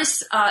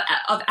artists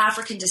of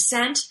African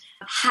descent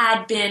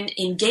had been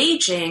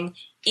engaging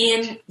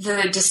in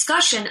the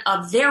discussion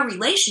of their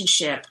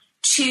relationship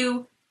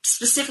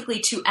specifically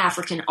to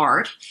African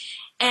art,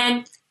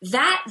 and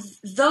that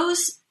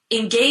those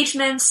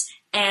engagements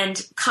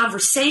and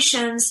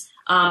conversations,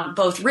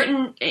 both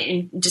written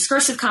in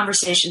discursive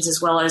conversations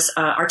as well as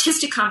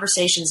artistic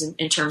conversations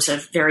in terms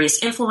of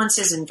various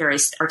influences and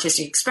various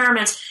artistic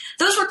experiments,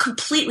 those were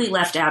completely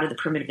left out of the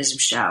Primitivism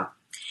show.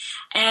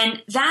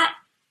 And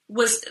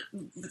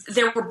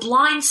there were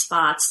blind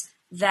spots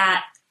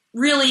that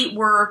really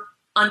were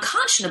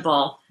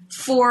unconscionable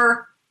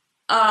for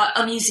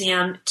a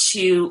museum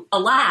to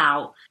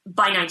allow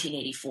by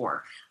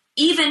 1984.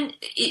 Even,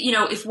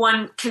 if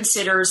one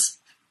considers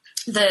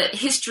the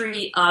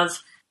history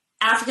of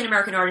African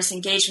American artists'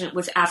 engagement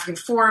with African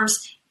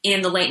forms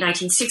in the late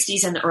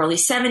 1960s and the early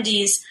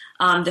 70s,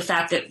 the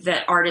fact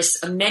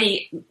that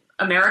many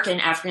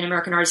African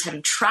American artists had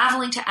been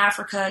traveling to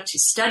Africa to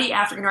study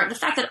African art, the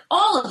fact that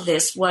all of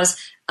this was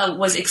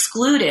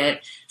excluded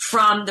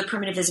from the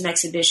Primitivism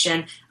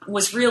exhibition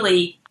was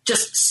really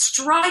just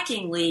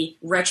strikingly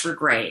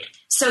retrograde.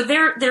 So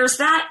there's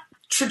that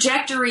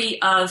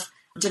trajectory of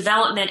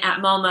development at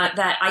MoMA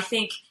that I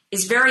think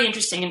is very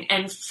interesting.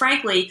 And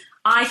frankly,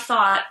 I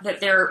thought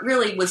that there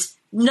really was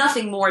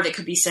nothing more that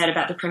could be said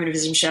about the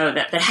Primitivism show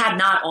that had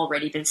not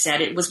already been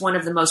said. It was one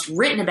of the most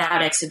written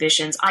about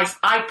exhibitions.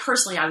 I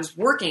personally was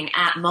working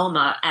at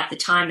MoMA at the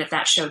time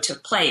that show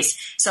took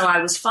place, so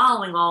I was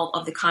following all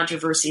of the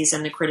controversies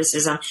and the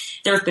criticism.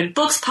 There have been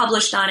books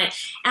published on it,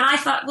 and I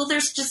thought, well,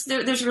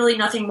 there's really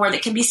nothing more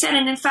that can be said.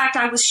 And in fact,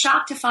 I was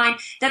shocked to find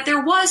that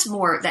there was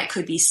more that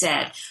could be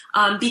said,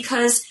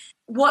 because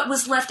what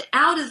was left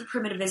out of the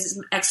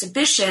Primitivism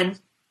exhibition,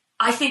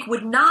 I think,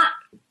 would not.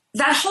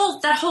 That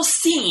whole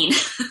scene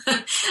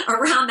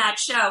around that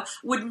show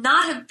would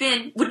not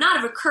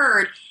have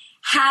occurred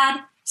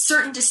had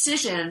certain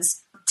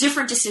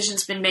different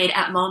decisions been made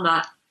at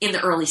MoMA in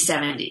the early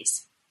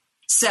 70s.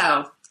 So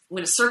I'm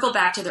going to circle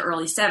back to the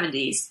early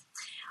 70s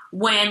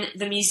when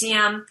the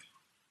museum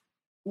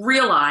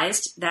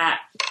realized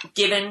that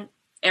given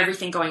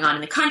everything going on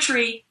in the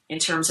country in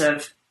terms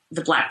of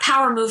the Black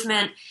Power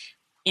movement,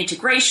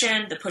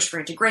 integration, the push for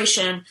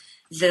integration,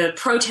 the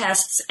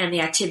protests and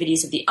the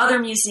activities of the other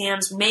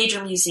museums,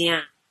 major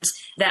museums,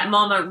 that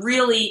MoMA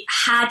really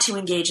had to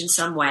engage in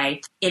some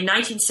way. In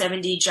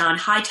 1970, John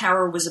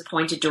Hightower was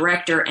appointed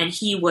director, and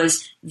he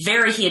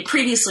had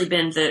previously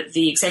been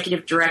the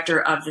executive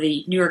director of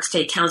the New York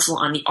State Council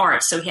on the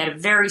Arts, so he had a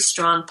very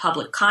strong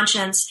public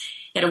conscience.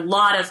 He had a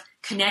lot of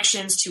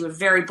connections to a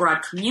very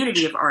broad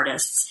community of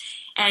artists,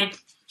 and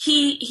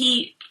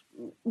he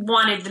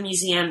wanted the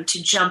museum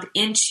to jump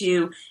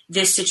into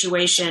this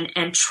situation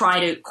and try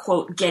to,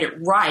 quote, get it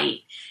right,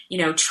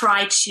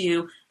 try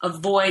to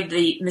avoid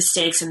the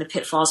mistakes and the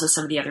pitfalls of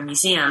some of the other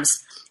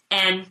museums.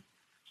 And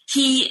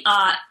he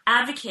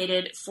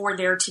advocated for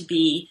there to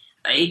be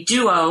a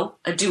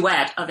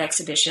duet of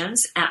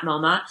exhibitions at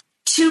MoMA,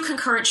 2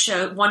 concurrent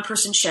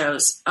one-person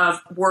shows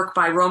of work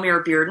by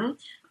Romare Bearden,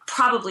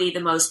 probably the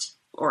most,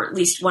 or at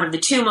least one of the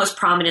 2 most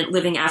prominent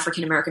living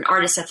African-American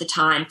artists at the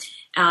time,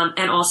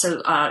 and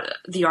also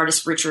the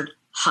artist Richard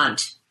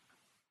Hunt.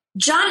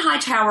 John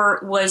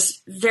Hightower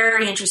was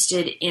very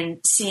interested in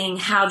seeing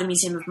how the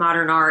Museum of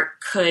Modern Art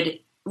could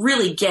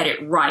really get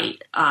it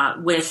right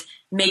with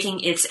making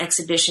its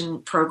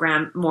exhibition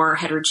program more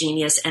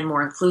heterogeneous and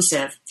more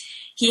inclusive.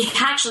 He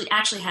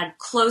actually had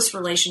close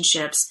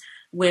relationships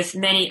with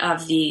many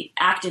of the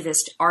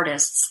activist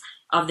artists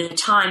of the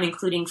time,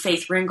 including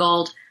Faith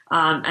Ringgold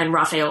and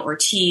Raphael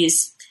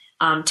Ortiz,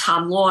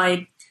 Tom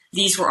Lloyd.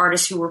 These were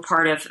artists who were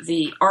part of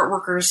the Art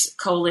Workers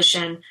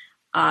Coalition,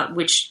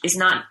 which is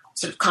not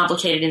sort of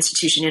complicated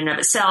institution in and of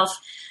itself.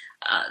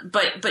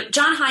 But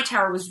John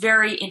Hightower was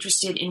very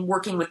interested in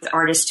working with the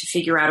artists to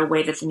figure out a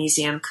way that the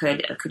museum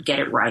could get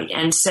it right.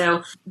 And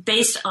so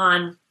based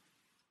on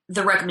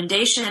the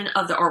recommendation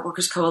of the Art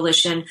Workers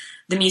Coalition,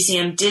 the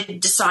museum did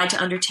decide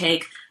to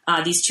undertake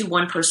these two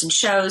one-person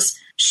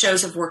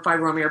shows of work by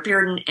Romeo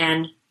Bearden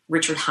and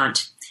Richard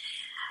Hunt.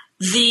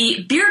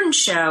 The Bearden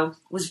show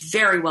was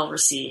very well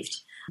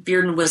received.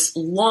 Bearden was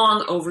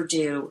long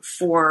overdue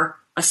for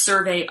a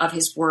survey of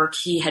his work.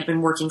 He had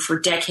been working for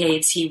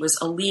decades. He was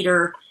a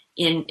leader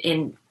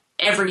in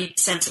every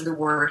sense of the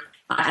word,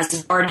 as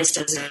an artist,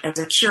 as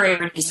a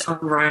curator in his own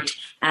right,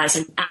 as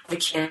an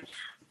advocate.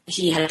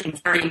 He had been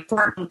very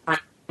important by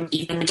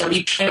even the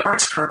WPA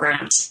arts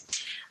programs.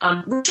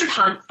 Richard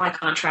Hunt, by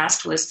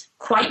contrast, was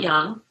quite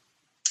young,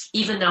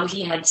 even though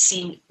he had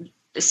seen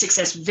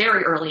success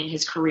very early in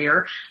his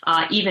career,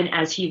 even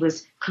as he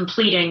was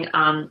completing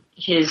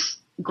his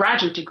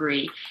graduate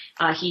degree.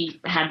 He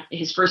had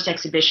his first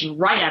exhibition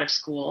right out of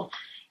school.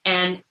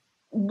 And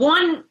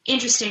one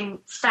interesting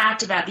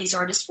fact about these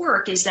artists'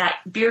 work is that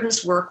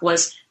Bearden's work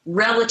was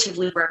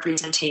relatively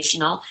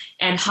representational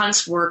and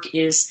Hunt's work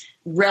is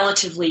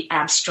relatively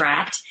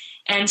abstract.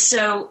 And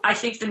so I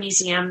think the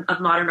Museum of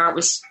Modern Art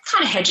was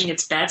kind of hedging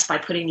its bets by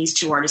putting these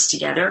two artists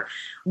together.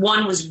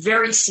 One was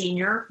very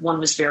senior, one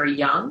was very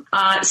young.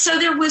 So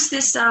there was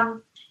this,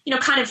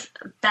 kind of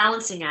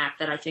balancing act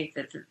that I think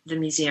that the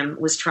museum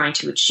was trying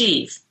to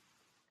achieve.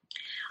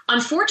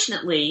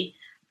 Unfortunately,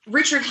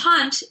 Richard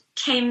Hunt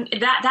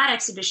that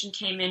exhibition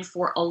came in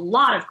for a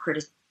lot of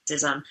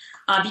criticism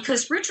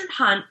because Richard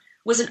Hunt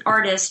was an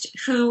artist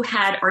who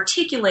had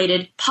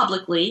articulated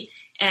publicly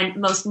and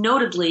most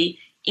notably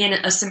in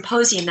a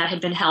symposium that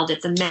had been held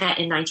at the Met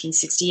in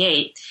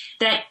 1968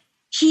 that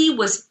he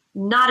was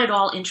not at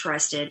all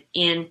interested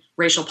in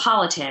racial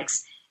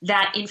politics,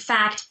 that in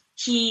fact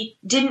he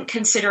didn't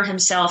consider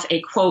himself a,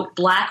 quote,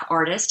 black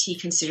artist. He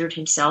considered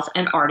himself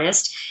an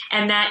artist,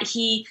 and that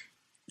he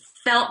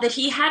felt that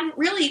he hadn't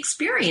really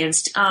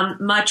experienced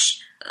much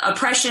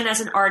oppression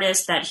as an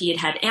artist, that he had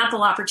had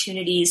ample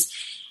opportunities.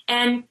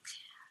 And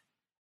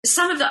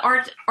some of the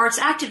arts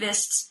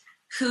activists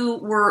who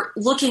were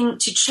looking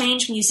to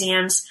change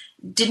museums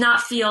did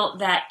not feel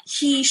that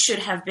he should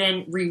have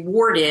been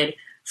rewarded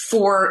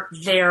for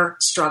their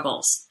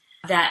struggles.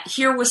 That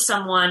here was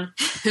someone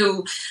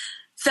who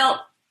felt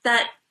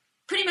that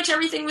pretty much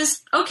everything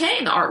was okay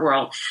in the art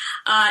world,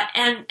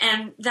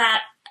 and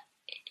that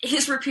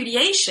his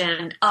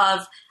repudiation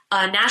of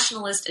a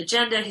nationalist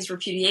agenda, his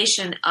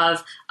repudiation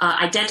of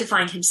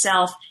identifying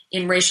himself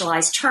in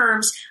racialized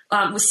terms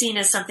was seen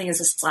as something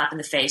as a slap in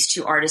the face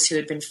to artists who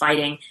had been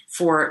fighting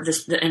for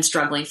this and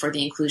struggling for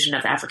the inclusion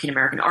of African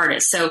American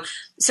artists. So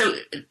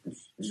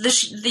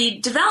the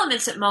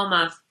developments at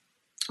MoMA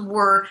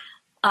were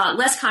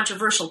less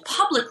controversial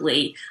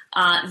publicly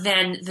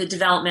than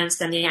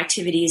the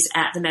activities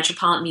at the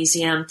Metropolitan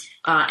Museum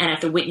and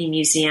at the Whitney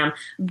Museum.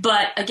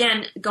 But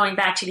again, going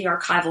back to the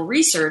archival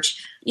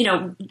research,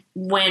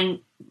 when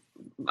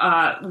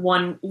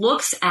one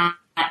looks at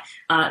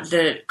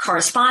the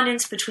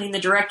correspondence between the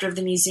director of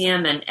the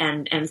museum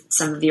and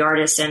some of the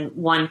artists, and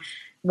one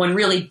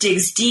really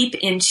digs deep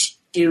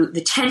into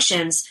the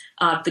tensions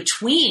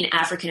between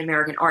African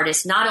American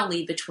artists, not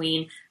only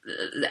between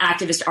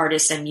activist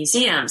artists and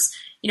museums.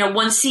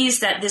 One sees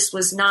that this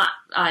was not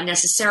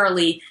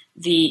necessarily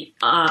the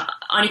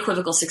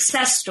unequivocal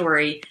success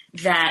story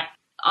that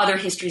other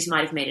histories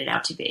might have made it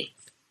out to be.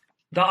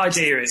 That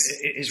idea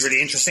is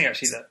really interesting,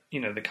 actually,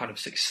 that, the kind of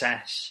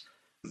success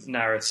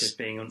narrative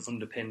being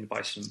underpinned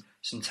by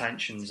some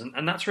tensions.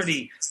 And that's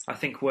really, I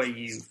think, where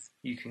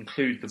you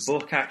conclude the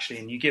book, actually,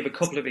 and you give a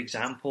couple of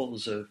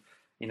examples of,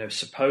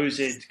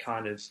 supposed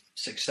kind of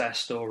success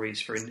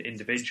stories for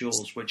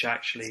individuals, which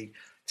actually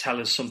tell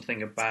us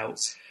something about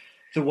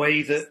the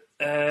way that,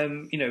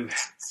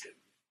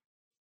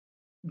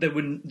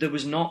 there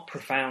was not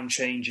profound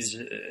changes,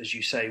 as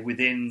you say,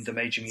 within the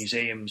major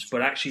museums,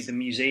 but actually the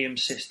museum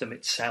system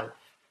itself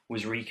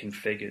was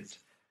reconfigured.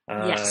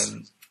 Yes.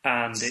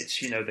 And it's,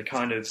 the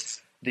kind of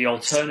the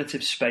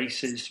alternative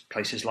spaces,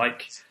 places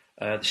like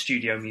the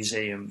Studio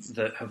Museum,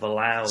 that have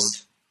allowed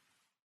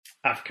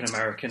African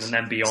American and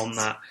then beyond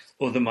that,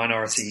 other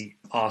minority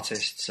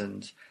artists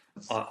and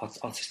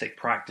artistic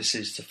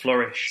practices to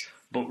flourish.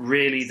 But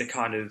really the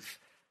kind of,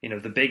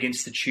 the big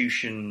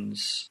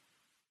institutions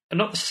are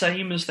not the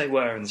same as they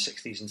were in the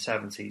 60s and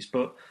 70s,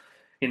 but,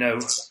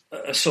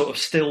 are sort of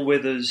still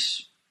with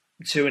us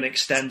to an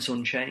extent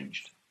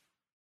unchanged.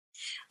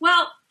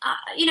 Well,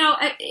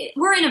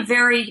 we're in a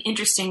very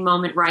interesting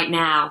moment right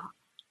now.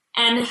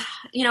 And,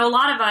 a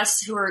lot of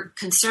us who are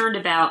concerned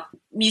about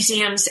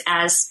museums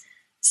as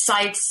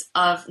sites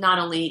of not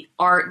only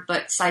art,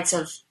 but sites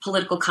of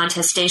political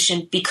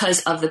contestation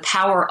because of the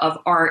power of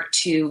art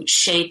to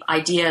shape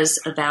ideas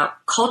about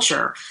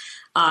culture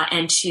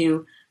and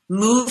to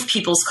move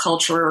people's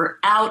culture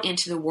out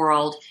into the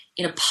world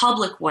in a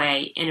public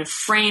way, in a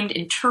framed,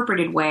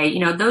 interpreted way. You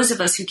know, those of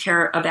us who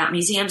care about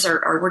museums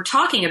we're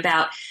talking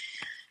about,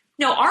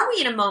 you know, are we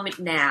in a moment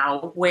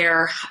now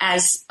where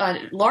as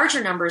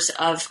larger numbers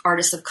of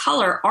artists of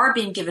color are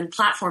being given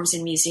platforms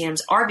in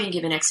museums, are being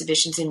given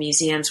exhibitions in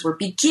museums, we're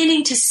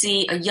beginning to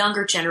see a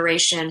younger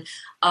generation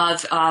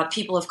of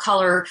people of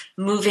color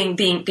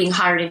being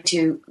hired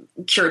into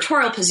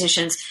curatorial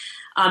positions.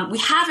 We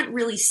haven't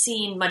really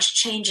seen much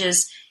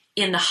changes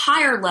in the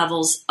higher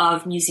levels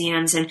of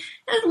museums, and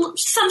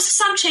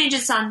some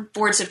changes on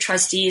boards of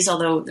trustees,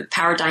 although the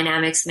power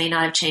dynamics may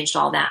not have changed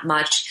all that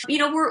much. You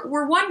know,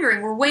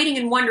 we're waiting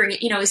and wondering,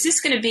 you know, is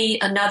this going to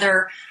be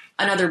another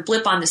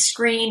blip on the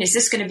screen? Is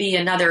this going to be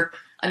another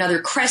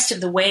crest of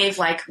the wave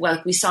like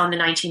we saw in the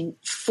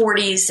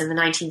 1940s and the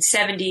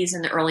 1970s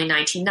and the early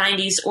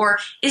 1990s? Or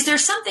is there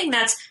something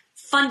that's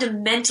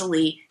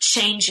fundamentally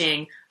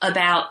changing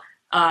about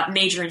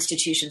major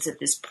institutions at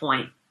this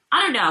point? I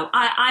don't know.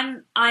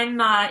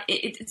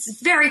 It's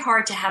very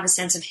hard to have a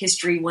sense of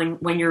history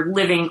when you're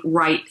living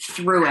right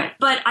through it.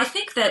 But I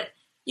think that,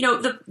 you know,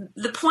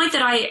 the point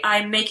that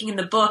I'm making in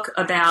the book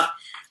about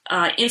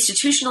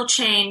institutional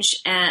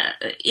change,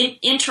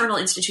 internal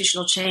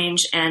institutional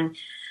change, and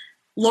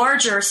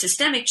larger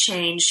systemic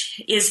change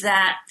is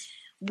that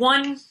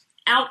one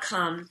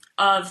outcome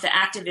of the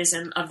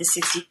activism of the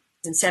 60s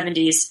and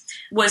 70s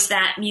was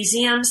that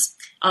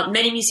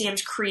many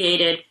museums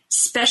created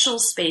special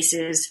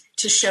spaces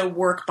to show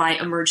work by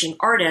emerging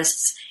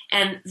artists.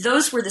 And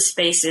those were the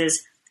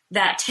spaces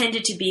that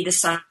tended to be the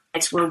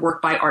sites where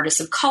work by artists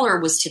of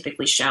color was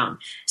typically shown.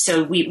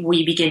 So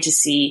we begin to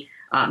see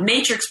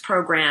matrix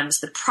programs,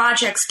 the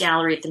projects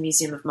gallery at the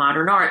Museum of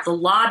Modern Art, the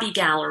lobby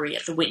gallery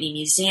at the Whitney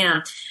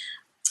Museum.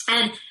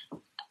 And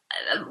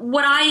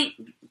what I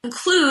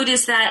conclude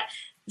is that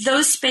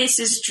those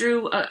spaces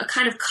drew a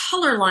kind of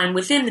color line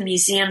within the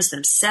museums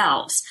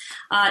themselves.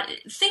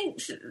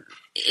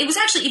 It was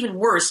actually even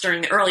worse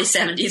during the early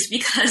 70s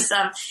because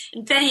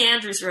Benny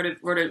Andrews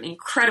wrote an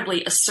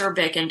incredibly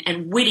acerbic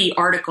and witty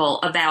article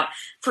about,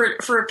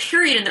 for a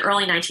period in the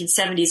early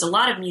 1970s, a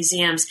lot of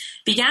museums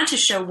began to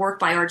show work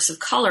by artists of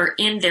color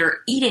in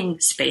their eating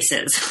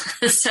spaces.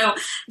 So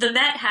the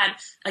Met had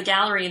a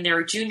gallery in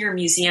their junior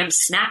museum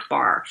snack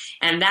bar,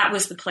 and that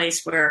was the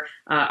place where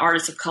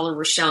artists of color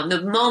were shown. The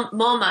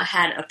MoMA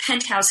had a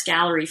penthouse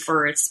gallery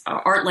for its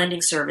art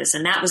lending service,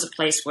 and that was a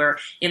place where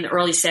in the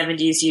early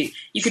 70s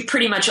you could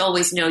pretty much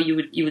always know you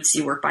would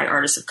see work by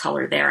artists of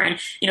color there. And,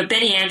 you know,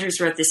 Benny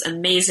Andrews wrote this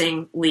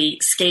amazingly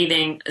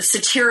scathing,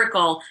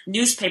 satirical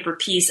newspaper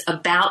piece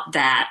about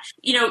that.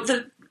 You know,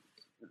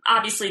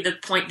 obviously the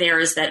point there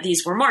is that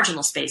these were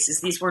marginal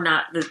spaces. This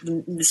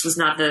was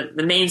not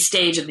the main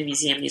stage of the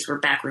museum. These were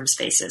backroom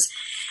spaces.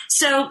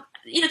 So,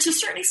 you know, to a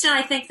certain extent,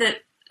 I think that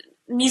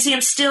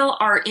museums still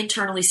are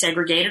internally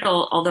segregated,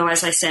 although,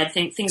 as I said,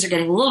 things are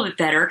getting a little bit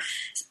better.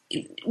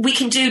 We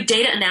can do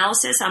data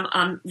analysis.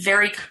 I'm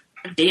very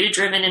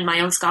data-driven in my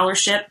own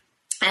scholarship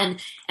and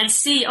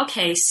see,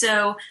 okay,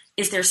 so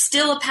is there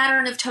still a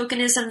pattern of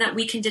tokenism that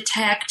we can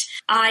detect?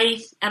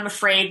 I am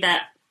afraid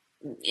that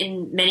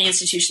in many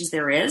institutions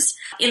there is.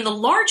 In the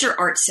larger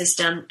art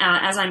system,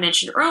 as I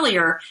mentioned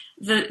earlier,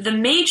 the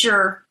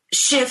major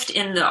shift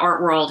in the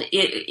art world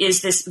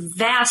is this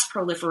vast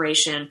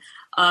proliferation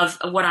of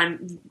what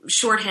I'm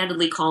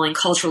shorthandedly calling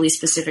culturally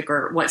specific,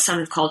 or what some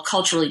have called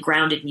culturally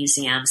grounded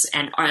museums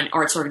and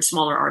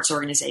smaller arts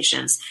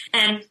organizations.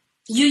 And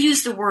you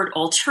used the word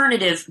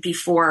alternative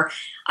before.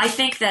 I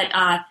think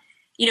that,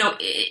 you know,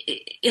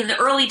 in the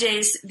early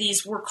days,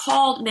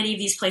 many of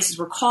these places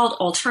were called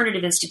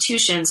alternative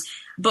institutions.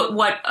 But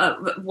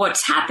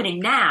what's happening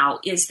now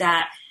is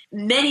that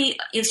many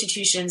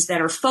institutions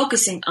that are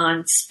focusing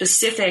on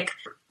specific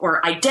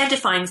or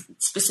identifying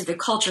specific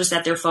cultures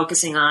that they're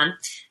focusing on,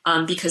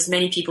 because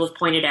many people have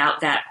pointed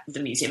out that the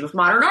Museum of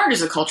Modern Art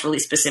is a culturally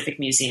specific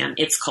museum.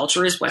 Its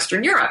culture is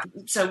Western Europe.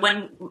 So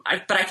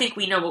but I think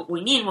we know what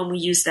we mean when we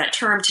use that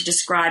term to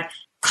describe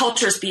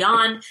cultures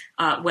beyond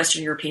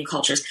Western European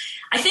cultures.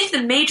 I think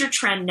the major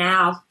trend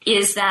now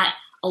is that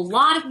a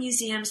lot of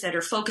museums that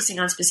are focusing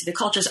on specific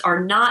cultures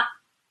are not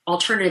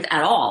alternative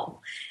at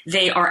all.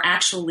 They are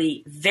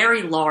actually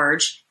very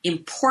large,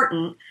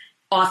 important,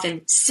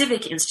 often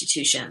civic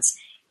institutions.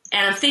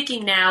 And I'm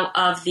thinking now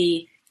of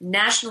the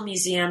National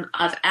Museum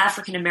of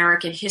African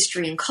American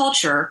History and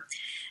Culture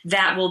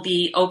that will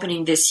be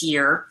opening this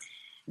year,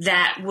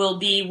 that will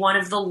be one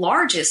of the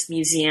largest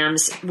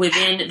museums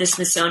within the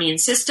Smithsonian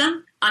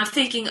system. I'm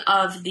thinking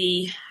of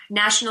the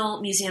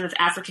National Museum of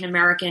African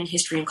American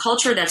History and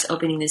Culture that's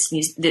opening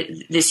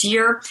this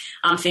year.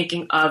 I'm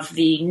thinking of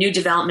the new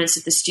developments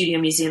at the Studio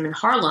Museum in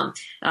Harlem.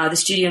 The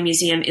Studio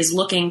Museum is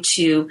looking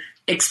to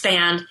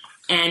expand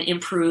and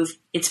improve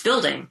its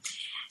building.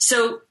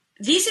 So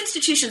these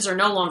institutions are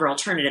no longer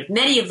alternative.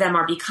 Many of them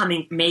are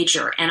becoming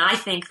major, and I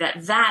think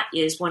that that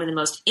is one of the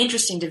most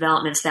interesting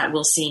developments that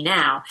we'll see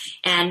now.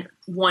 And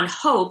one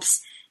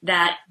hopes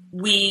that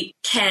we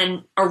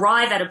can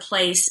arrive at a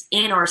place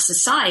in our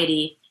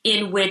society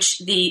in which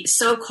the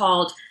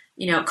so-called,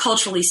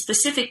 culturally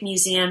specific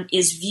museum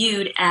is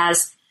viewed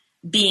as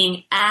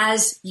being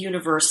as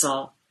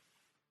universal,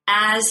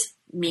 as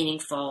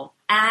meaningful,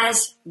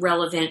 as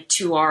relevant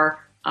to our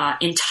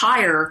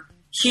entire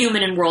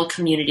human and world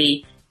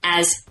community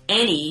as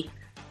any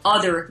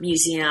other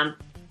museum,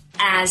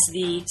 as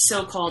the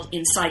so-called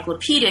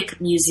encyclopedic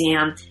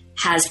museum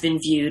has been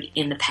viewed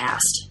in the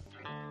past.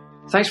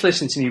 Thanks for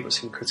listening to New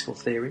Books in Critical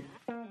Theory.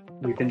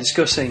 We've been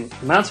discussing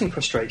Mounting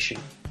Frustration,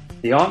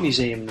 the Art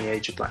Museum in the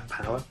Age of Black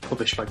Power,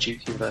 published by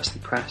Duke University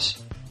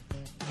Press,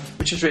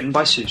 which was written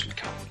by Susan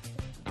Cahan.